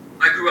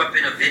I grew up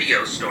in a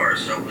video store,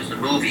 so it was the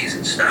movies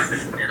and stuff,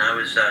 and I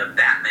was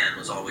Batman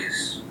was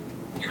always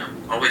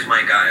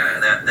my guy.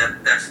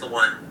 That's the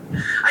one.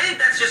 I think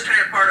that's just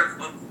kind of part of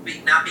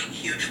not being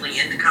hugely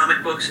into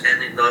comic books,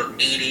 and in the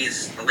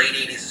 80s, the late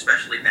 80s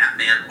especially,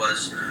 Batman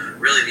was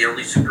really the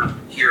only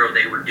superhero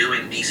they were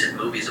doing decent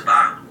movies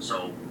about.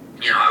 So,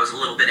 I was a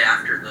little bit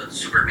after the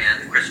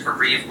Superman, Christopher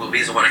Reeve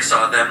movies, and when I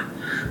saw them,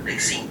 they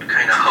seemed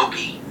kind of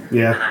hokey.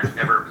 Yeah. And I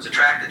never was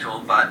attracted to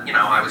them, but,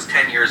 I was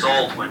 10 years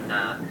old when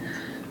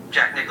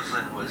Jack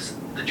Nicholson was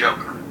the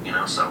Joker,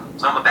 so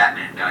I'm a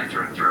Batman guy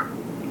through and through.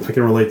 I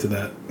can relate to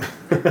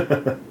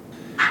that.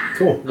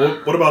 Cool. Well,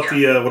 what about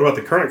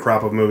the current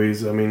crop of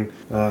movies? I mean,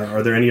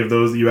 are there any of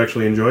those that you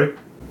actually enjoy?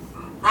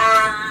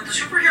 The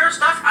superhero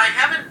stuff, I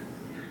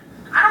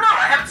don't know,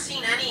 I haven't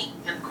seen any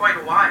in quite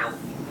a while.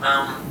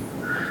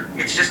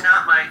 It's just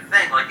not my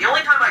thing. Like, the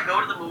only time I go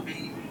to the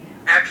movie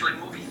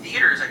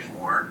theaters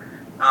anymore,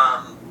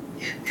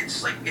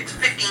 it's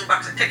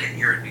 $15 a ticket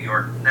here in New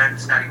York, and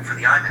that's not even for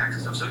the IMAX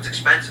and stuff, so it's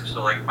expensive.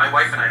 So, like, my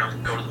wife and I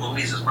don't go to the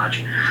movies as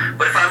much.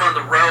 But if I'm on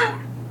the road,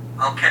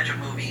 I'll catch a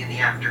movie in the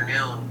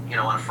afternoon,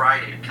 on a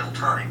Friday to kill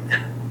time.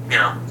 And,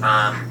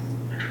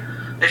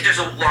 it's just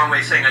a long way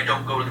of saying I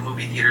don't go to the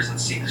movie theaters and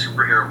see the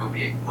superhero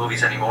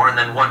movies anymore. And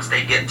then once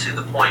they get to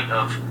the point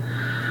of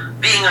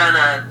being on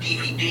a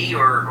DVD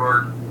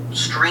or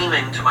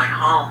streaming to my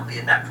home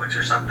via Netflix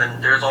or something,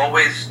 there's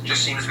always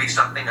just seems to be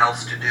something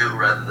else to do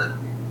rather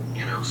than,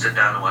 sit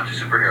down and watch a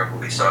superhero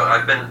movie. So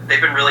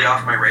they've been really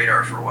off my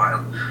radar for a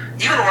while.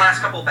 Even the last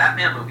couple of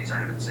Batman movies I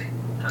haven't seen.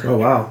 Oh,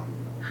 wow.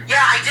 Yeah,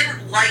 I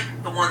didn't like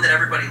the one that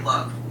everybody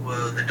loved,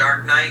 The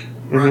Dark Knight,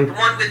 Mm-hmm. the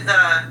one with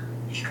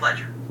Heath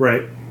Ledger.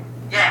 Right.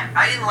 Yeah,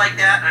 I didn't like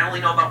that. I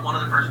only know about one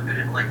other person who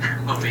didn't like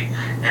that movie,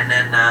 and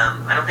then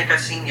I don't think I've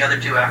seen the other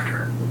two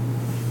after it.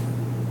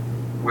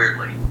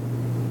 Weirdly,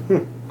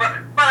 but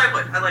I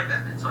would. I like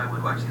Batman, so I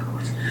would watch the other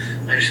ones.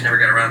 I just never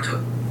got around to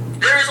it.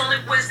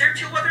 Was there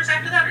two others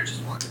after that, or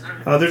just one? I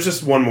don't know. There's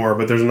just one more,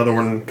 but there's another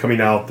one coming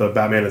out, the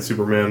Batman and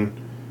Superman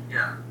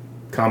Yeah.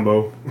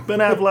 combo. Ben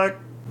Affleck.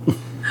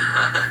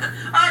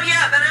 Oh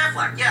yeah, Ben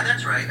Affleck. Yeah,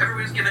 that's right.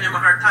 Everybody's giving him a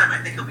hard time. I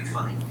think he'll be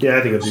funny. Yeah,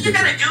 I think What that's you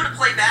good. gotta do to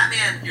play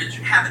Batman is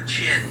have a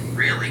chin,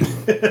 really.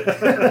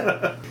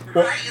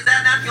 Right? Is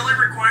that not the only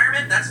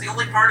requirement? That's the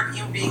only part of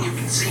human being you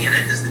can see in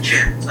it is the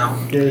chin. So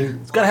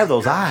It's got to have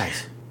those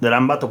eyes that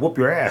I'm about to whoop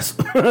your ass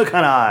kind of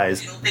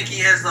eyes. you don't think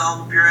he has the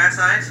all pure ass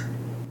eyes?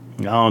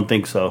 I don't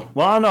think so.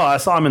 Well, I know. I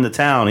saw him in the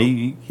town.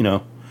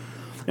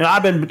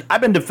 I've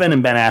been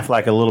defending Ben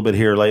Affleck a little bit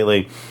here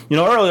lately.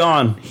 Early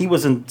on, he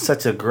wasn't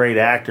such a great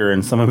actor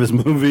in some of his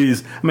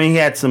movies. I mean, he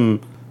had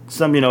some he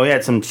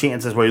had some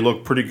chances where he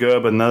looked pretty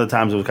good, but in other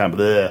times it was kind of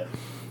bleh.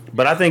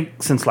 But I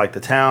think since like The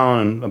Town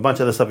and a bunch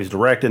of other stuff he's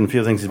directed and a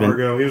few things he's been.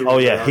 Argo, he was oh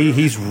really yeah, good.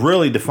 he's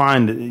really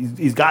defined.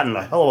 He's gotten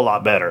a hell of a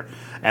lot better,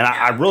 and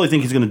I really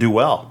think he's going to do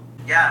well.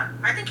 Yeah,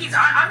 I think he's.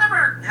 I've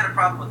never had a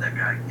problem with that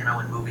guy, you know,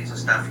 in movies and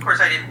stuff. Of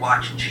course, I didn't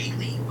watch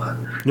Geely, but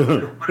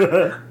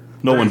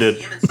No one did.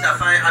 Him and stuff.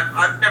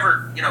 I've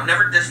never, you know,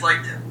 never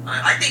disliked him.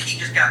 I think he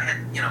just had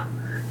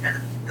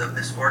the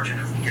misfortune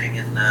of getting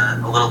in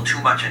a little too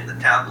much in the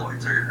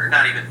tabloids, or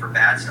not even for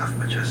bad stuff,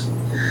 but just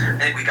I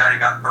think we kind of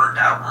got burnt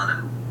out on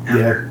him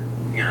after,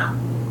 you know,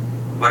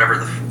 whatever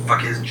the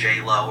fuck his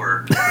J-Lo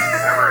or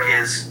whatever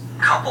his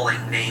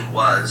coupling name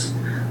was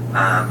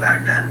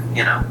back then,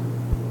 you know,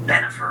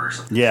 Bennifer or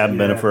something. Yeah,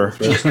 Bennifer.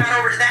 You just got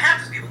over. That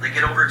happens to people. They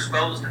get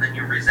overexposed, and then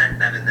you resent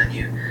them, and then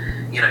you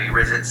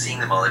resent seeing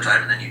them all the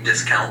time, and then you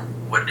discount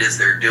what it is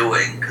they're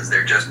doing because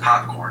they're just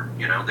popcorn.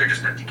 You know, they're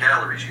just empty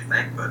calories. You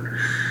think, but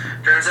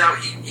turns out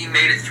he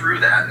made it through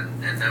that,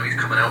 and now he's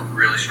coming out with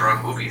really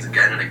strong movies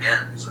again and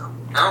again. So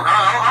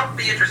I'll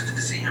be interested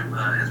to see him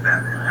as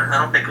Batman.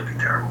 I don't think it'll be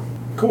terrible.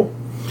 Cool.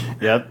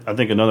 Yeah, I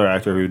think another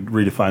actor who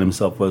redefined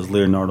himself was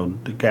Leonardo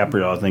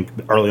DiCaprio. I think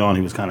early on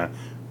he was kind of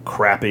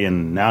crappy,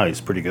 and now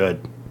he's pretty good.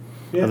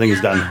 Yeah. I think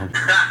he's gotten.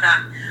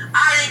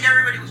 I think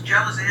everybody was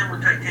jealous of him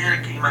when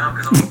Titanic came out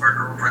because all of our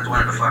girlfriends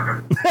wanted to fuck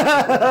him.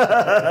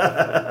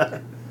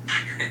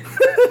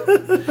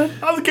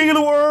 I'm the king of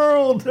the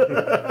world.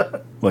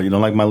 Well, you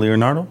don't like my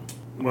Leonardo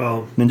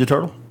Well, Ninja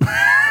Turtle?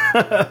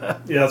 yeah,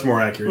 that's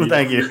more accurate. Well,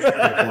 thank you. Pull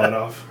that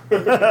off.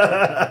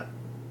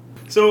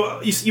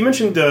 So you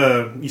mentioned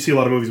you see a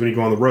lot of movies when you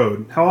go on the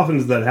road. How often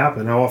does that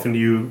happen? How often do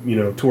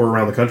you tour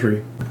around the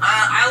country?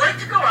 I like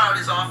to go out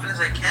as often as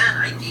I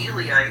can.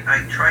 Ideally,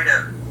 I try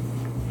to,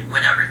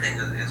 when everything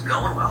is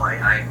going well,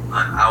 I'm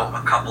out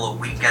a couple of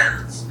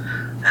weekends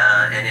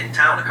and in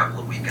town a couple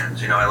of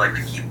weekends. You know, I like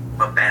to keep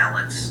a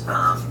balance.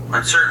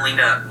 I'm certainly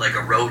not like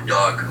a road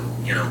dog who,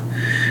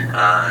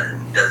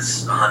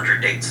 does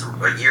 100 dates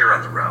a year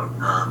on the road.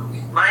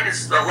 Mine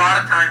is a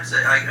lot of times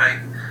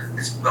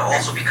it's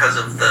also because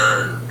of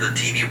the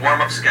TV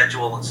warm-up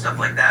schedule and stuff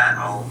like that.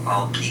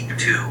 I'll keep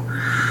to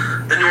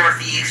the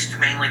Northeast,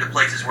 mainly the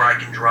places where I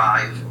can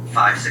drive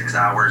 5-6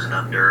 hours and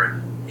under,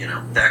 and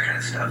that kind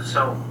of stuff.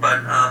 So,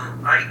 but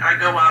I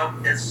go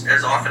out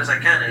as often as I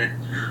can, and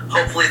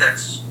hopefully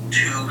that's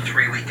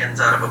 2-3 weekends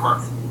out of a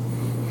month.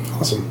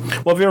 Awesome.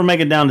 Well, if you ever make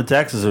it down to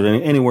Texas or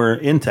anywhere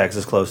in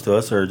Texas close to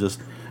us, or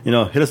just hit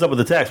us up with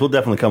a text, we'll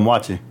definitely come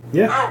watch you.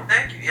 Yeah. Oh,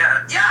 thank you.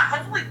 Yeah.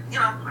 Hopefully,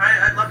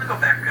 I'd love to go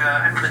back.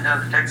 I haven't been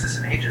down to Texas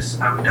in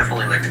ages. I would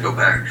definitely like to go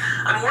back.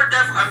 I'm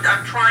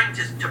trying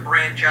to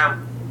branch out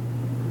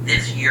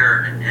this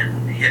year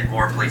and hit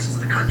more places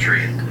in the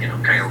country, and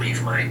kind of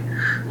leave my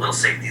little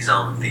safety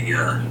zone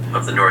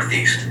of the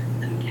Northeast,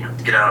 and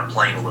get out on a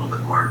plane a little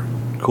bit more.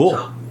 Cool.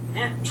 So,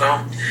 yeah.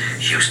 So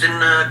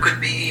Houston could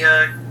be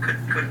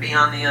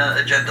on the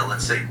agenda.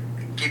 Let's see.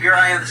 Keep your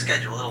eye on the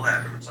schedule. It'll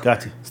happen.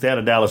 Gotcha. Stay out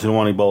of Dallas. You don't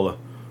want Ebola.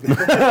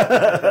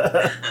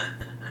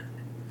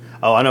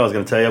 Oh, I know. I was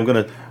going to tell you.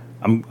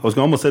 I was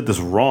almost said this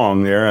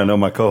wrong there. I know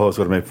my co-host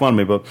would have made fun of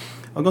me, but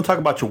I'm going to talk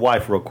about your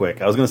wife real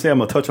quick. I was going to say I'm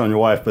going to touch on your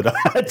wife, but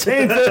I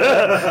changed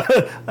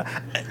it.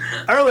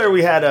 Earlier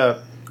we had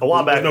a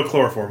while back. There's no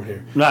chloroform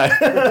here. Right.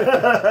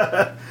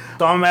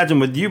 So I imagine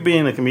with you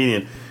being a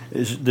comedian,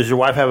 does your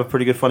wife have a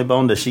pretty good funny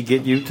bone? Does she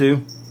get you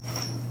too?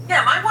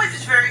 Yeah, my wife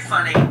is very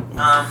funny.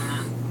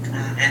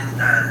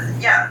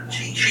 Yeah,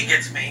 she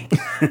gets me.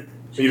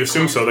 You'd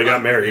assume so. They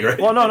got married, right?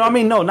 Well, no, I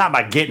mean, no, not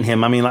by getting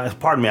him. I mean, like,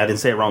 pardon me, I didn't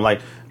say it wrong.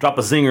 Like, drop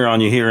a zinger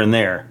on you here and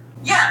there.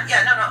 Yeah,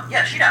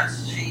 yeah, she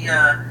does.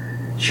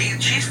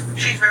 She's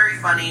very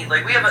funny.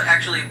 Like, we have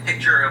actually a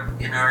picture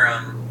in our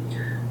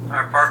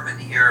apartment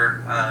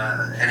here,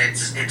 and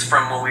it's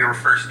from when we were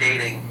first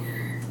dating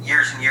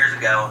years and years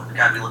ago.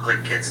 God, we look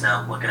like kids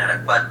now looking at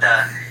it. But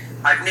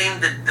I've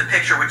named the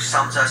picture, which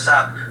sums us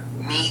up,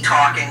 me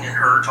talking and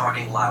her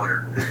talking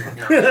louder.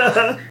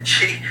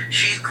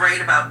 She's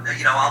great about,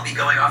 I'll be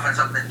going off on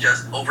something,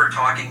 just over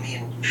talking me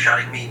and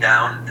shutting me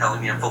down and telling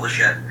me I'm full of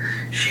shit.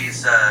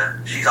 She's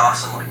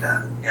awesome like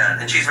that. Yeah,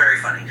 and she's very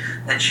funny.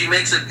 And she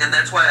makes it, and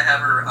that's why I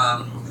have her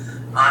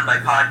on my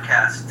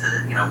podcast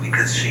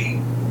because she's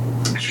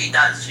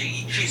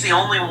the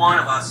only one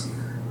of us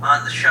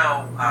on the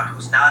show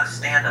who's not a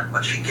stand-up,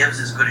 but she gives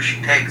as good as she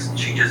takes, and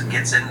she just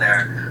gets in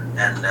there,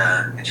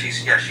 and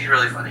she's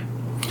really funny.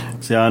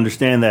 See, I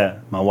understand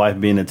that. My wife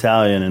being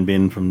Italian and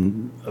being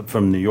from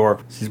New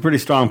York, she's a pretty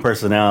strong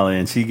personality,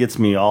 and she gets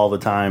me all the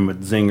time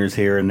with zingers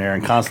here and there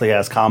and constantly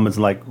has comments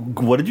like,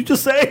 what did you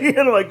just say? And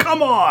I'm like,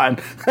 come on.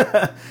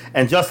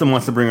 And Justin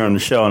wants to bring her on the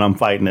show, and I'm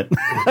fighting it.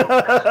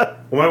 Well,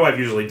 my wife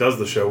usually does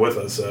the show with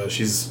us.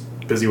 She's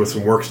busy with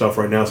some work stuff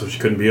right now, so she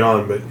couldn't be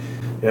on, but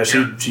yeah,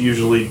 she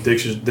usually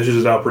dishes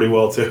it out pretty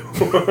well, too.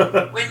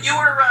 When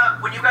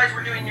you guys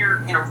were doing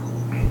your,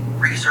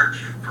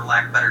 research, for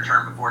lack of a better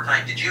term, before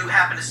time, did you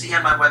happen to see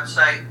on my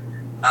website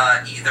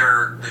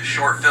either the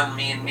short film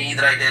Me and Me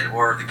that I did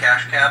or the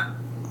Cash Cab?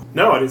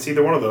 No, I didn't see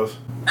either one of those.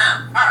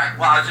 Oh, all right.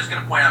 Well, I was just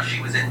going to point out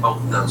she was in both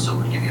of those, so it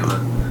would give you a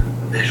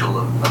visual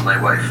of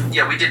my wife.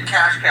 Yeah, we did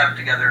Cash Cab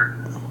together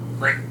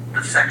like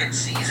the second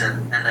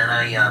season, and then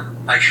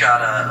I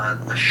shot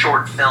a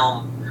short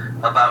film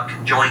about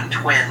conjoined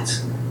twins,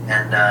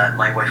 and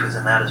my wife was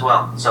in that as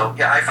well. So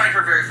yeah, I find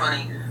her very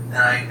funny,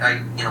 and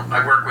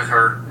I work with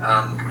her,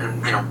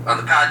 and, on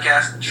the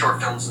podcast,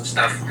 short films and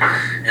stuff,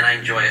 and I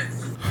enjoy it.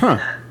 Huh.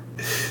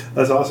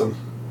 That's awesome.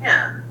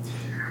 Yeah.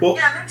 Well,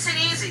 Yeah, it makes it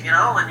easy,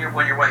 when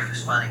your wife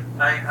is funny.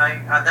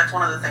 I that's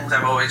one of the things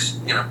I've always,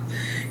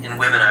 in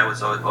women, I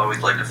was always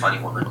liked a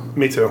funny woman.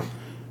 me too.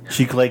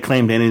 She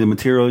claimed any of the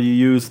material you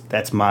use.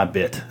 That's my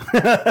bit.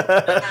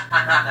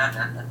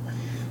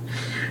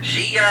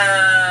 She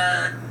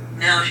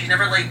no, she's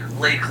never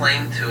laid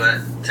claim to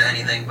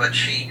anything, but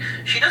she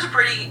does a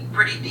pretty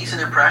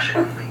decent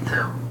impression of me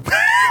too.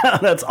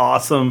 That's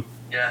awesome.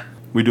 Yeah.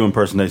 We do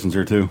impersonations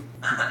here too.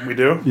 We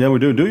do? Yeah, we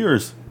do. Do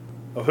yours.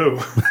 Of who?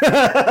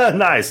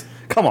 Nice.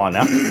 Come on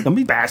now. Don't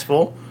be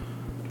bashful.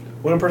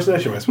 What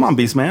impersonation was? Come on,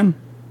 Beast Man.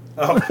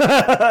 Oh.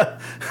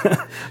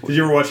 Did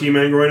you ever watch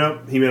He-Man growing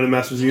up? He-Man and the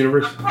Masters of the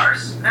Universe? Of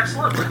course,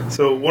 absolutely.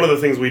 So one of the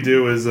things we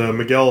do is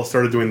Miguel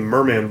started doing the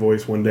Merman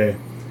voice one day,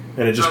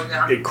 and it just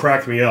it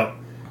cracked me up.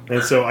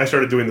 And so I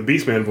started doing the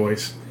Beastman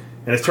voice,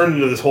 and it's turned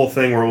into this whole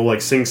thing where we'll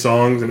like sing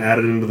songs and add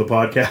it into the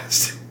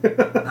podcast.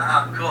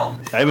 Cool.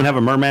 I even have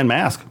a merman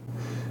mask.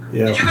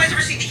 Yeah. Did you guys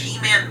ever see the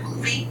He-Man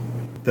movie?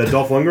 The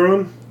Dolph Lundgren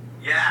one?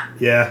 Yeah.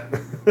 Yeah.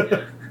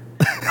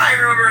 I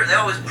remember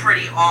that was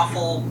pretty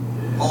awful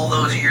all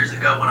those years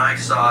ago when I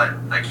saw it.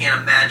 I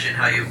can't imagine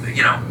how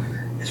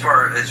as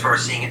far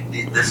as seeing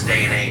it this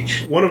day and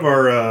age. One of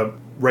our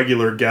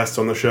regular guests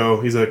on the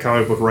show, he's a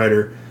comic book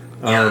writer.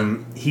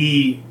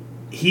 He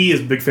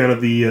is a big fan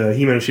of the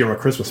He-Man and She-Ra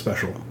Christmas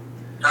special.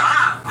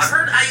 I've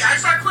heard. I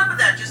saw a clip of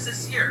that just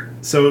this year.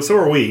 So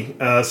are we.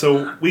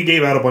 So we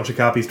gave out a bunch of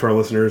copies to our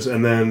listeners,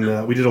 and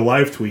then we did a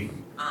live tweet,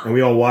 and we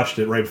all watched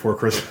it right before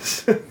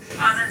Christmas. Oh,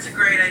 that's a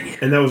great idea.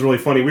 And that was really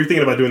funny. We were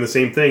thinking about doing the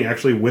same thing,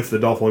 actually, with the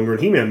Dolph Lundgren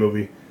He-Man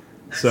movie.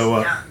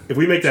 So if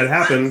we make that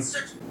happen... That's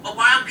such a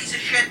wild piece of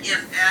shit.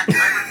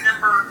 I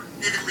remember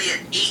vividly at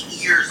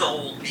 8 years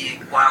old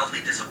being wildly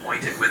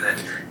disappointed with it,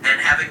 and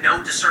having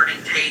no discerning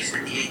taste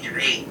at the age of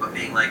 8, but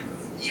being like,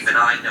 even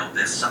I know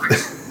this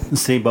sucks.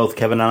 See, both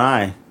Kevin and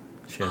I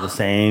share the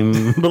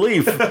same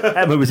belief.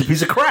 That movie's a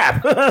piece of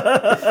crap.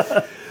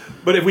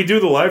 But if we do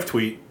the live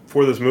tweet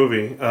for this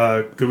movie,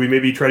 could we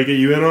maybe try to get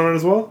you in on it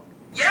as well?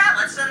 Yeah,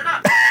 let's set it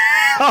up.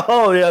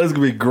 Oh, yeah, this is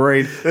going to be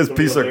great. This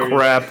piece of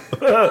crap. I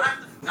don't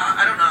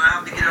know. I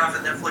have to get it off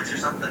of Netflix or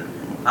something.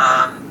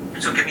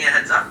 So give me a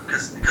heads up,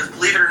 because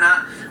believe it or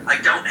not, I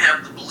don't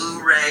have the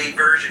Blu-ray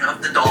version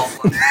of the Dolph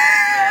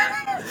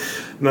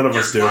Lundgren. None of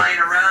us Just do. lying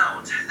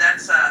around.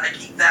 That's I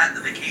keep that in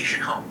the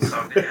vacation home. So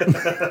I'm gonna put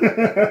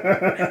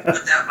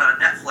that one on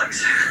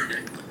Netflix.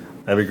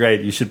 That'd be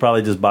great. You should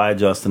probably just buy it,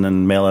 Justin,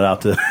 and mail it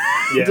out to,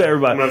 Yeah, to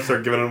everybody. I'm going to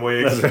start giving it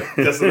away.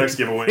 That's the next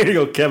giveaway. Here you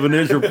go, Kevin.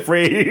 There's your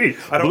free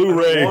I don't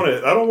Blu-ray. want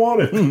it. I don't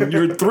want it.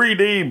 Your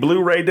 3D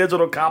Blu-ray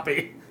digital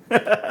copy.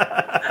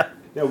 Yeah,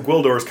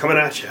 Gwildor's coming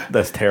at you.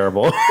 That's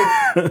terrible.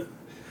 I'd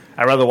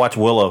rather watch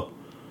Willow.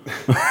 By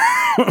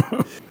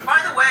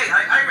the way,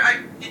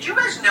 I did you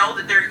guys know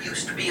that there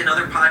used to be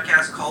another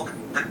podcast called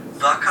The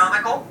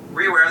Comical?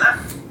 Were you aware of that?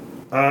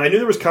 I knew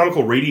there was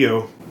Comical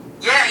Radio.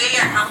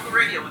 Yeah. Comical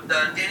Radio with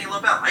Danny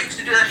Lobel. I used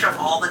to do that show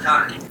all the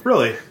time.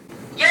 Really?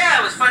 Yeah,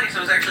 it was funny. So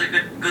it was actually a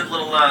good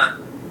little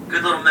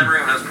memory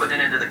when I was putting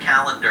it into the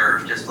calendar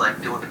of just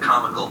like doing the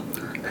comical.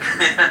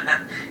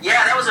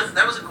 Yeah,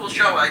 that was a cool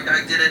show. I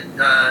did it.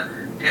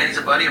 Danny's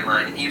a buddy of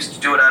mine. He used to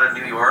do it out of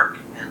New York,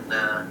 and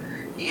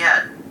he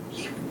had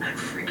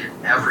freaking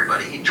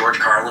everybody. George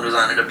Carlin was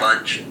on it a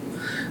bunch.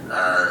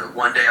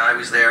 One day I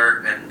was there,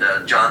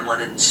 and John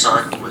Lennon's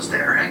son was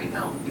there hanging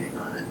out, being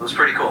on it. It was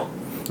pretty cool.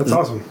 That's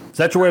awesome. Is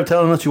that your way of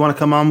telling us you want to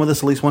come on with us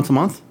at least once a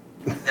month?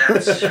 Yeah,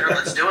 sure,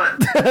 let's do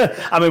it.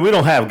 I mean, we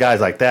don't have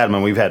guys like that. I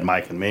mean, we've had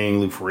Mike and Ming,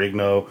 Lou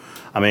Ferrigno.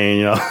 I mean,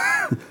 Yeah.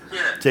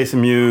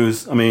 Jason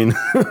Mewes. I mean,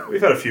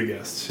 We've had a few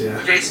guests,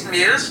 yeah. Jason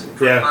Mewes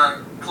from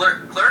Yeah.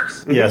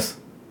 Clerks? yes.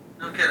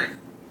 No kidding.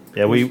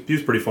 Yeah, He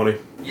was pretty funny.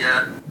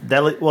 Yeah.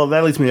 that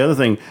leads me to the other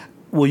thing.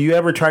 Will you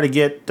ever try to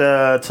get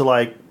to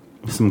like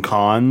some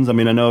cons? I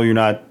mean, I know you're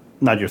not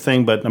your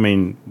thing, but I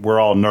mean, we're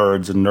all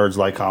nerds, and nerds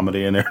like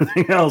comedy and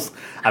everything else.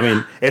 I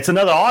mean, it's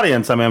another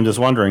audience. I mean, I'm just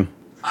wondering.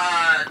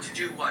 To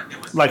do what?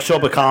 It was Like show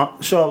up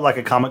like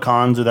a Comic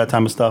Cons or that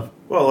type of stuff.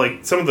 Well,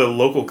 like some of the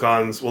local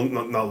cons, well,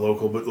 not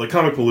local, but like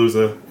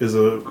Comicpalooza is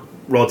a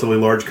relatively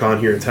large con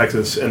here in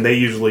Texas, and they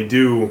usually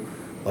do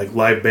like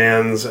live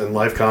bands and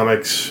live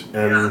comics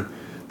and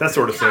that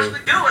sort of I thing.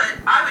 would do it.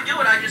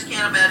 I just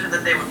can't imagine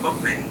that they would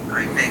book me.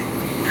 I think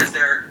because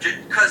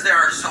there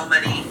are so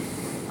many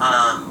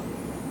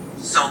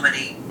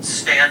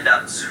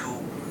stand-ups who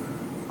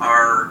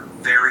are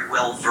very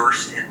well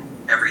versed in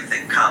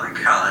everything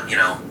Comic-Con. You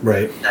know,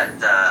 Right.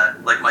 that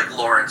like Mike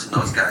Lawrence and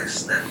those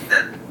guys that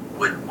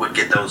would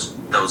get those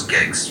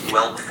gigs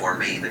well before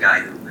me, the guy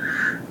who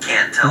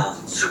can't tell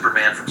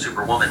Superman from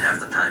Superwoman half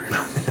the time. You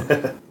know.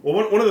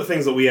 Well, one of the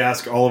things that we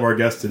ask all of our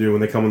guests to do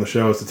when they come on the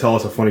show is to tell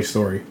us a funny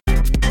story.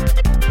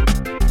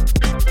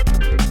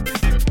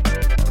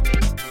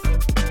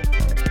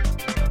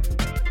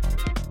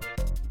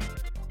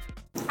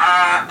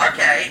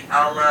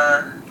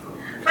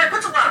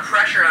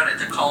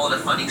 call it a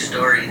funny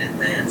story in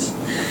advance.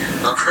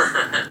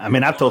 I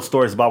mean, I've told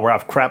stories about where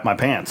I've crapped my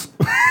pants.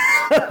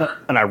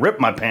 And I ripped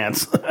my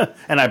pants.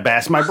 And I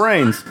bashed my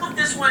brains.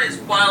 This one is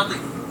wildly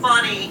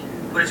funny,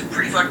 but it's a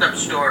pretty fucked up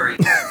story.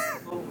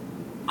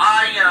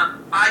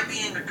 I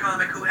being a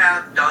comic who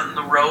have done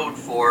the road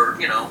for,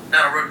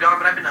 not a road dog,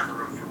 but I've been on the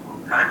road for a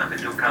long time. I've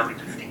been doing comedy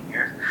 15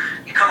 years.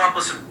 You come up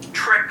with some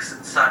tricks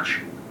and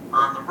such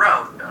on the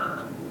road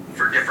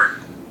for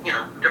different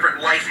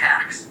life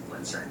hacks,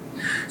 let's say.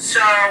 So,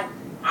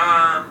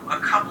 a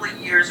couple of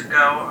years ago,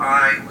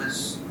 I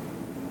was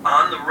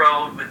on the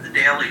road with The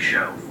Daily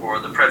Show for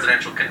the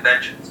presidential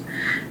conventions.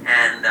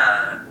 And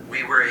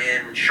we were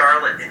in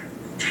Charlotte and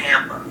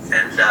Tampa.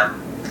 And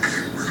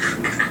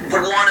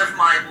one of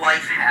my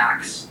life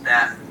hacks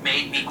that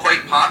made me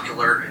quite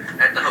popular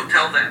at the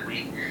hotel that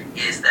week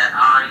is that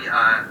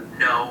I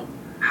know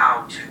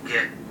how to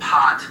get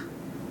pot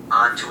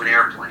onto an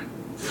airplane.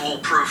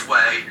 Foolproof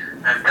way.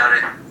 I've done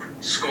it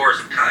scores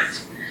of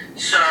times.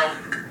 So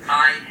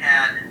I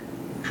had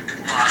a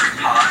lot of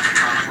pot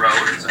on the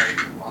road, as I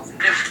often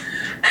do.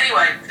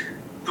 Anyway,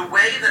 the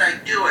way that I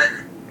do it,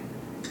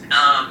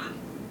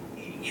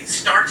 it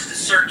starts to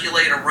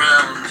circulate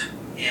around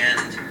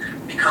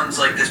and becomes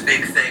like this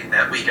big thing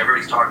that week.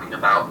 Everybody's talking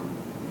about,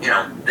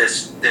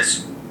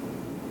 this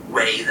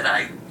way that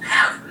I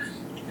have.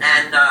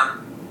 And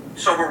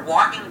so we're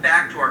walking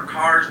back to our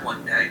cars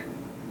one day,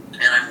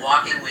 and I'm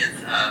walking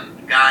with a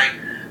guy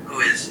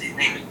his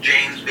name is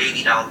James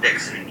Baby Doll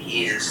Dixon.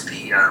 He is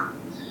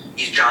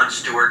he's Jon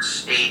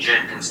Stewart's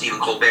agent and Stephen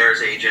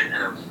Colbert's agent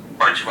and a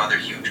bunch of other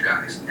huge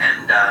guys.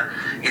 And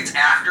it's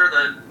after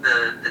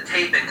the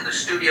taping, and the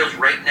studio's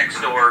right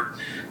next door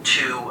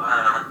to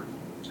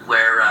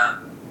where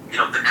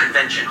the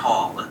convention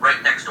hall, and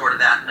right next door to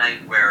that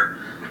night where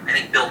I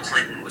think Bill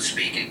Clinton was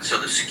speaking.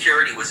 So the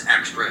security was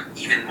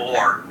even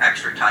more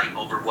extra tight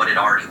over what it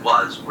already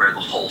was, where the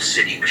whole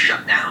city was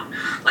shut down.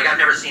 Like, I've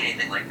never seen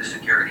anything like the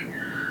security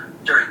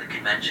during the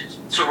conventions.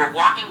 So we're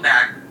walking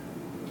back,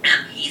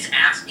 and he's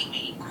asking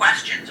me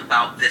questions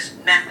about this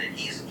method.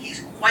 He's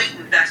quite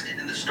invested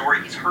in the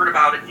story. He's heard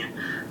about it,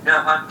 and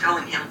I'm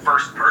telling him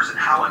first person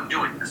how I'm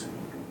doing this.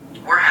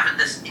 We're having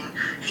this,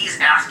 he's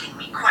asking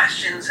me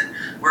questions, and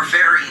we're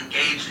very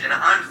engaged, and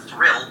I'm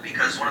thrilled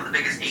because one of the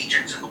biggest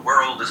agents in the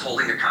world is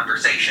holding a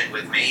conversation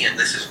with me, and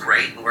this is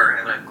great, and we're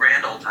having a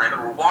grand old time,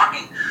 and we're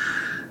walking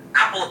a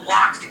couple of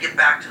blocks to get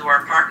back to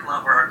our parking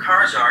lot where our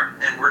cars are,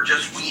 and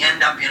we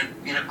end up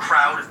in a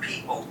crowd of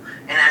people,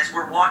 and as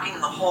we're walking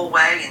the whole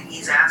way, and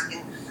he's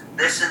asking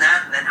this and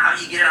that, and then how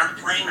do you get it on the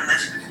plane, and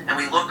this, and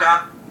we look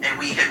up, and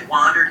we had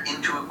wandered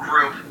into a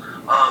group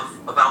of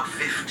about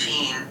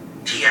 15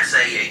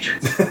 TSA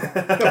agents.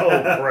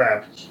 Oh,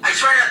 crap. I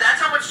swear to God,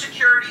 that's how much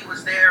security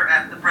was there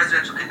at the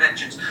presidential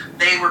conventions.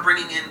 They were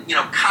bringing in,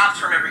 cops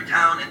from every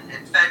town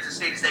and feds and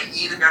states. They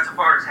even got so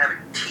far as having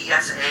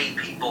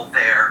TSA people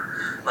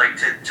there, like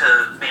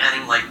to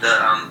manning like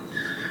the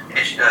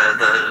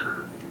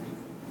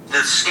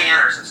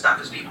scanners and stuff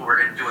as people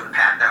were doing the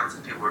pat-downs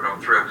and people were going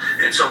through.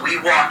 And so we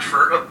walked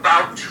for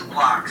about 2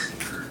 blocks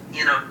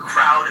in a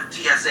crowd of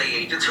TSA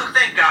agents who,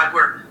 thank God,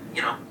 were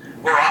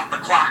off the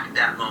clock at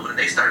that moment, and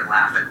they started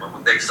laughing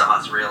when they saw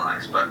us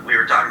realize. But we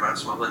were talking about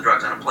smuggling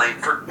drugs on a plane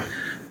for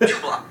 2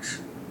 blocks.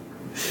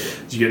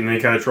 Did you get in any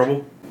kind of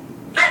trouble?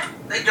 Nope,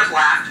 they just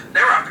laughed.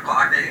 They were off the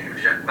clock. They didn't give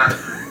a shit. But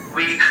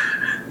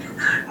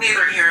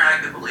neither he or I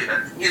could believe it.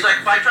 He's like,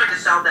 if I tried to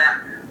sell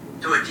that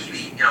to a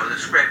TV, the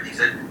script, he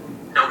said,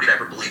 nobody'd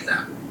ever believe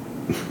that.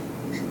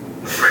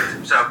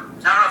 Great. So, I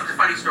don't know if it's a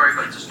funny story,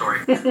 but it's a story.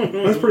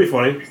 That's pretty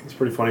funny. It's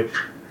pretty funny.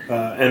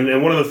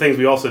 And one of the things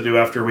we also do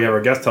after we have our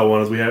guest tell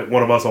one is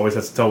one of us always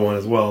has to tell one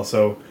as well.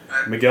 So,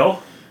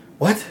 Miguel?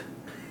 What?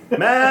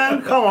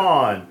 Man, come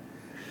on.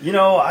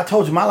 I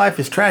told you my life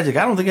is tragic.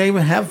 I don't think I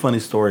even have a funny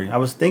story. I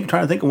was trying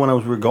to think of when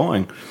we were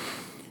going.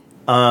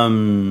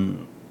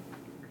 Well,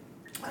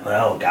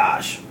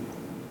 gosh.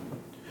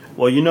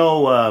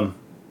 Well, I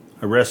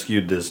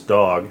rescued this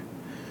dog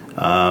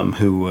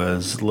who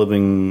was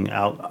living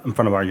out in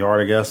front of our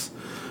yard, I guess.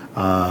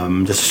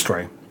 Just a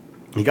stray.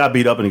 He got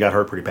beat up and he got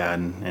hurt pretty bad,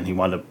 and he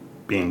wound up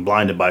being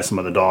blinded by some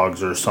other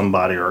dogs or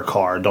somebody or a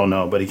car, don't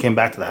know. But he came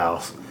back to the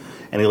house,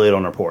 and he laid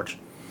on our porch.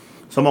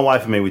 So my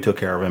wife and me, we took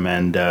care of him,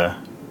 and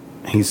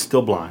he's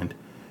still blind.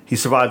 He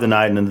survived the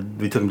night, and then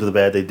we took him to the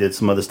bed. They did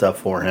some other stuff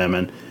for him,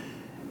 and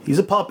he's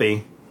a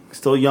puppy,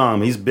 still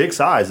young. He's big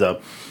size, though.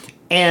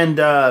 And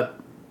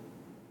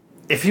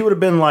if he would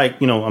have been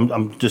like,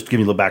 I'm just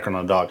giving you a little background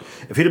on the dog.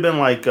 If he'd have been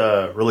like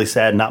really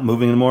sad, not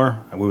moving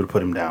anymore, we would have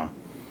put him down.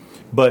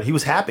 But he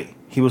was happy.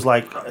 He was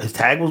like, his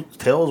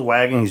tail was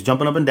wagging. He's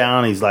jumping up and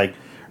down. He's like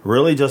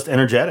really just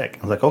energetic.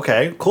 I was like,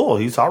 okay, cool.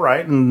 He's all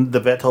right. And the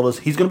vet told us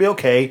he's going to be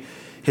okay.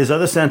 His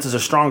other senses are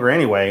stronger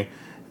anyway.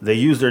 They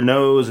use their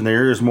nose and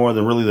their ears more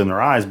than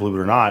their eyes, believe it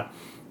or not.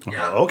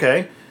 Yeah.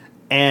 Okay.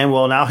 And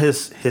well, now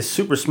his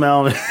super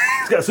smell,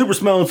 he's got super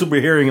smell and super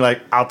hearing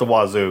like out the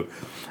wazoo.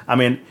 I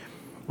mean,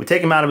 we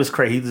take him out of his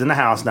crate. He's in the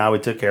house now. We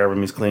took care of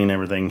him. He's clean and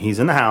everything. He's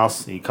in the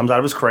house. He comes out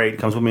of his crate,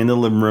 comes with me in the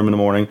living room in the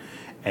morning.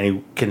 and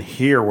he can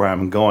hear where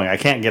I'm going. I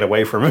can't get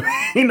away from him.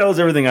 He knows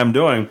everything I'm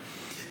doing.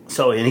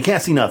 So, and he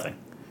can't see nothing.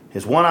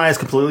 His one eye is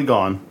completely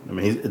gone. I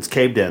mean, it's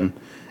caved in.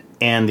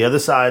 And the other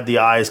side, the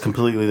eye is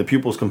completely, the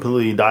pupil's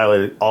completely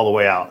dilated all the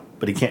way out.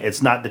 But he can't,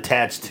 it's not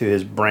detached to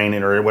his brain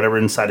or whatever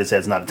inside his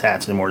head's not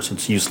attached anymore, so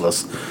it's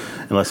useless.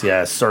 Unless he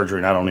has surgery,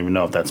 and I don't even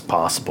know if that's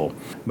possible.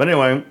 But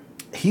anyway,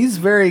 he's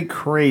very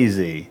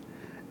crazy.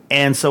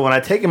 And so when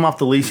I take him off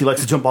the leash, he likes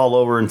to jump all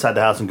over inside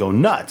the house and go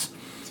nuts.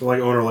 So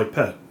like owner, like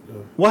pet.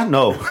 What?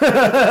 No.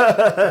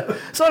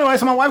 So anyway,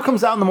 so my wife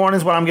comes out in the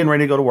mornings when I'm getting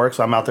ready to go to work.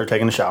 So I'm out there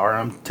taking a shower.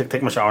 I'm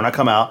taking my shower, and I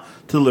come out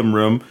to the living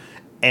room,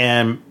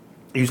 and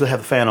I usually have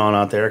the fan on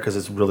out there because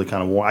it's really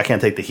kind of warm. I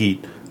can't take the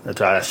heat.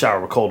 I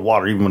shower with cold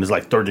water even when it's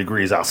like 30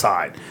 degrees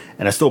outside,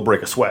 and I still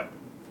break a sweat.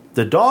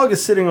 The dog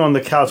is sitting on the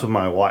couch with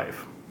my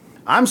wife.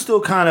 I'm still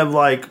kind of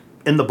like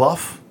in the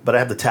buff, but I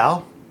have the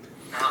towel,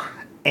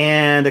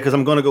 and because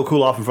I'm going to go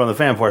cool off in front of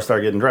the fan before I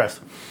start getting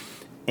dressed.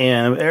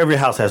 And every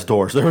house has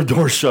doors. There are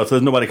doors shut, so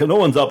there's nobody. No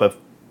one's up at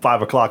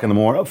 5 o'clock in the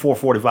morning,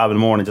 4:45 in the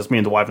morning. Just me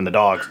and the wife and the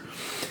dogs.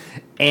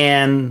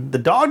 And the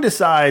dog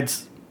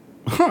decides,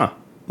 let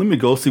me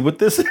go see what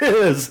this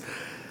is.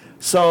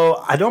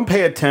 So I don't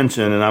pay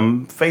attention, and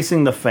I'm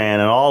facing the fan,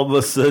 and all of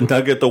a sudden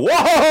I get the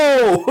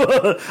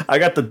whoa! I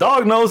got the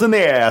dog nose in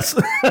the ass,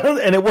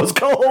 and it was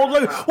cold.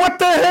 Like, what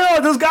the hell? I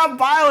just got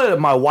violent.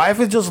 My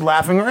wife is just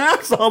laughing her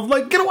ass off,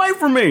 like, get away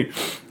from me.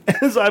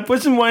 And so I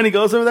push him away, and he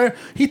goes over there.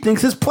 He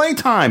thinks it's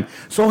playtime,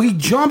 so he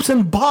jumps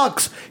and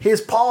bucks.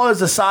 His paw is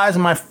the size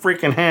of my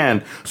freaking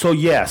hand. So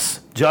yes,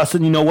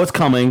 Justin, you know what's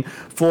coming.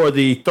 For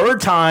the third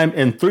time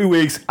in 3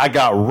 weeks, I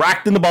got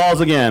racked in the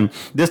balls again.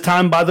 This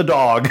time by the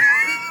dog.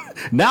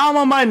 Now I'm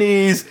on my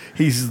knees.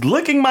 He's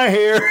licking my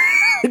hair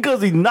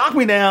because he knocked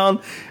me down.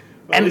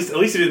 And at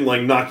least he didn't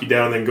like knock you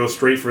down and then go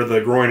straight for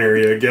the groin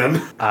area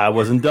again. I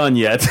wasn't done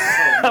yet.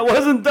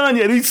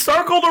 He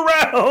circled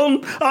around.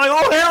 I'm like,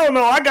 oh hell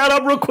no! I got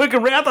up real quick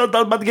and ran. I thought I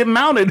was about to get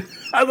mounted.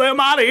 I was like, I'm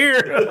out of here.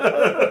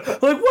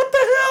 Like, what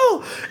the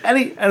hell?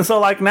 And so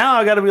like now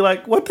I got to be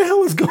like, what the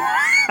hell is going on?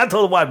 I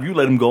told the wife, you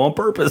let him go on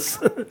purpose.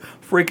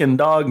 Freaking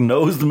dog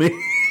nosed me,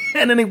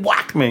 and then he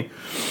whacked me.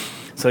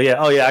 So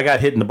yeah, I got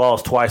hit in the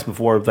balls twice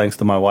before, thanks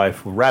to my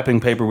wife. Wrapping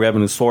paper, we were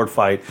having a sword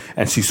fight,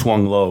 and she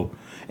swung low,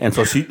 and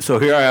so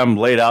here I am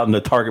laid out in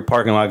the Target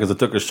parking lot because I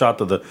took a shot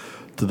to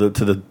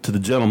the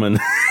gentleman,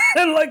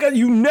 and like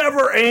you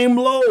never aim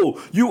low,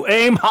 you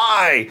aim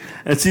high,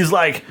 and she's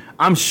like,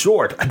 I'm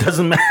short, it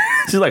doesn't matter.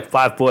 She's like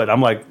 5 foot,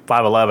 I'm like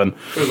 5'11".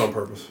 It was on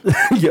purpose.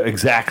 Yeah,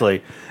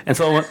 exactly, and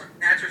so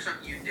That's for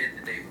something you did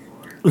the day before.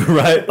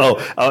 right. Oh,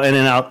 and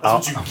then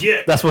That's what you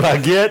get. That's what I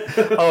get.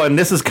 Oh, and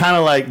this is kind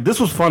of like, this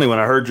was funny when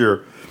I heard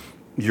your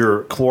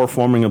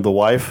chloroforming of the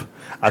wife.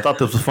 I thought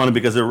this was funny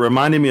because it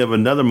reminded me of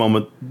another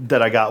moment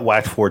that I got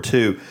whacked for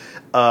too.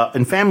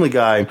 In Family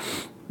Guy,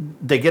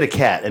 they get a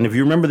cat, and if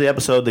you remember the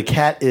episode, the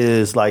cat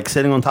is like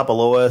sitting on top of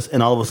Lois,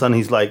 and all of a sudden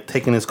he's like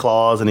taking his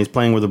claws and he's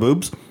playing with the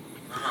boobs.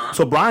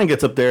 So Brian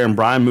gets up there and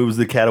Brian moves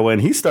the cat away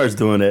and he starts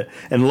doing it,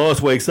 and Lois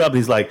wakes up and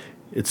he's like,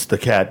 it's the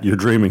cat. You're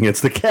dreaming.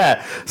 It's the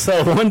cat.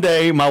 So one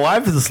day, my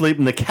wife is asleep,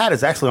 and the cat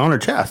is actually on her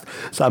chest.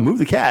 So I move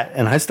the cat,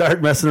 and I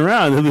start messing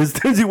around. And as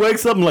soon as he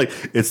wakes up, I'm like,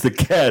 it's the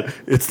cat.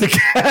 It's the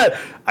cat.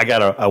 I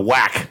got a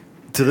whack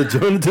to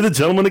the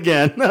gentleman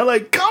again. I'm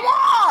like, come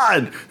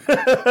on.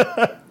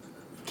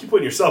 Keep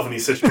putting yourself in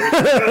these situations.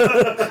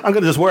 I'm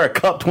going to just wear a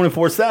cup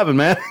 24/7,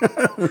 man.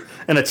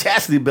 And a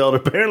chastity belt,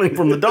 apparently,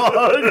 from the dog.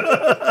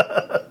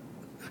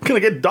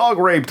 Going to get dog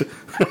raped.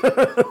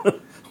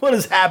 What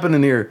is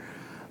happening here?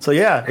 So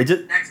yeah, it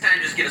just Next time,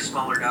 just get a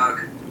smaller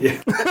dog.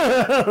 Yeah.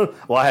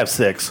 well, I have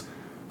 6. Jesus.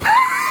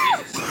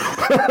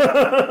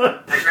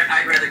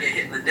 I'd rather get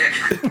hit in the dick.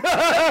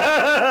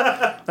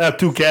 I have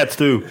 2 cats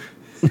too.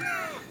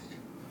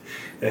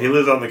 Yeah, he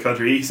lives out in the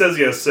country. He says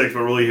he has 6, but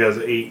really he has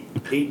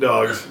 8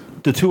 dogs.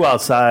 The 2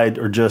 outside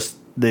are just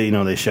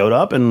they showed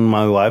up, and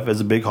my wife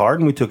has a big heart,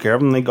 and we took care of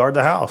them. And they guard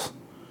the house.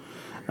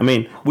 I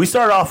mean, we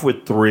started off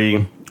with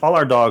 3. All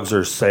our dogs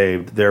are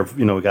saved. They're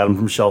we got them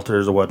from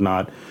shelters or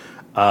whatnot.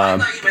 I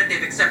thought you meant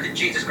they've accepted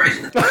Jesus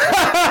Christ.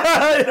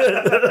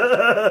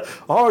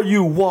 Are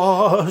you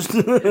washed?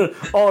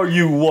 Are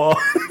you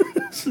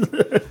washed?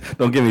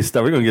 Don't get me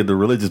started. We're going to get the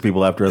religious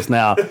people after us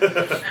now.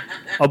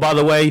 Oh, by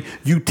the way,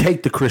 you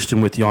take the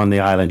Christian with you on the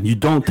island. You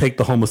don't take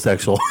the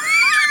homosexual.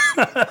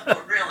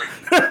 Oh, really?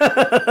 I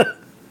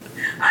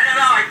don't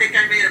know. I think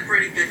I made a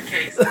pretty good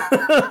case.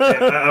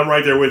 I'm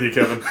right there with you,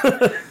 Kevin.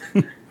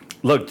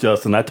 Look,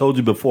 Justin, I told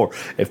you before,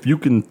 if you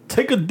can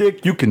take a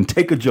dick, you can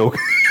take a joke.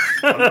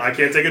 I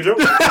can't take a joke.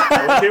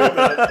 I'm okay with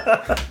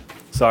that.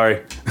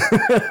 Sorry.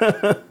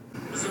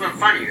 This has been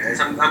fun, you guys.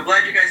 I'm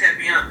glad you guys had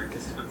me on.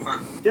 This has been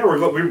fun. Yeah, we're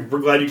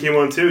glad you came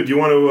on too. Do you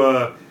want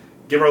to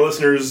give our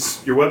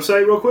listeners your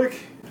website real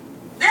quick?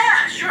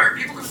 Yeah, sure.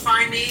 People can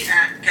find me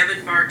at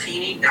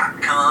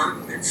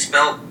kevinbartini.com. It's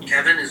spelled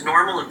Kevin is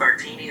normal and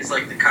Bartini is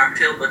like the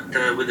cocktail,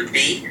 but with a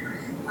B.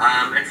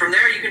 And from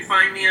there, you can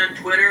find me on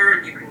Twitter,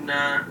 and you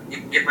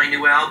can get my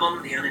new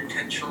album, the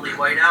Unintentionally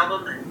White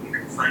album, and you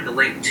can find a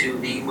link to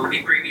the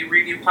Movie Preview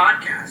Review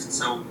podcast.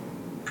 So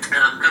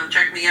Come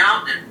check me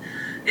out, and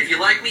if you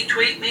like me,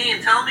 tweet me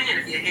and tell me, and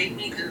if you hate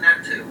me, do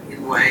that too.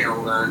 Either way,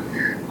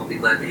 I'll be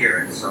glad to hear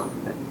it. So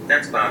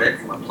that's about it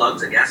for my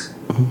plugs, I guess.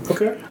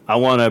 Okay. I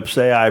want to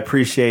say I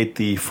appreciate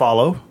the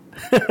follow.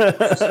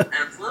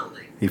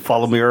 Absolutely. He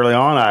followed me early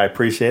on. I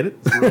appreciate it.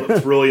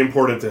 It's really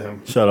important to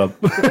him. Shut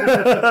up.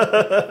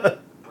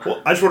 Well,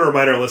 I just want to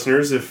remind our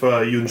listeners, if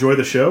you enjoy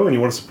the show and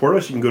you want to support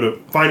us, you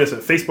can find us at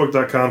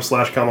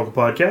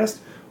facebook.com/comicalpodcast.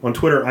 On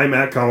Twitter, I'm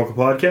at Comical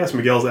Podcast.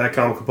 Miguel's at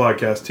Comical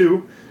Podcast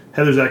 2.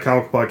 Heather's at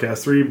Comical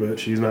Podcast 3, but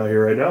she's not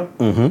here right now.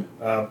 Mm-hmm.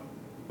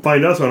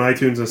 Find us on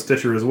iTunes and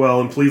Stitcher as well,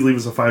 and please leave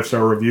us a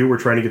 5-star review. We're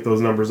trying to get those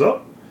numbers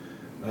up.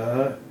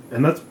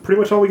 And that's pretty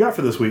much all we got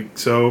for this week.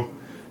 So,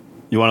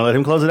 You want to let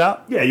him close it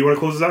out? yeah, you want to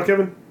close this out,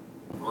 Kevin?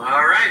 All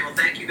right. Well,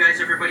 thank you guys,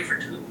 everybody, for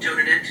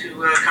tuning in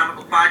to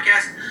Comical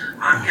Podcast.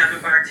 I'm Kevin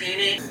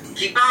Bartini.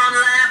 Keep on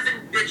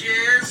laughing,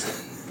 bitches.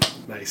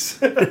 Nice.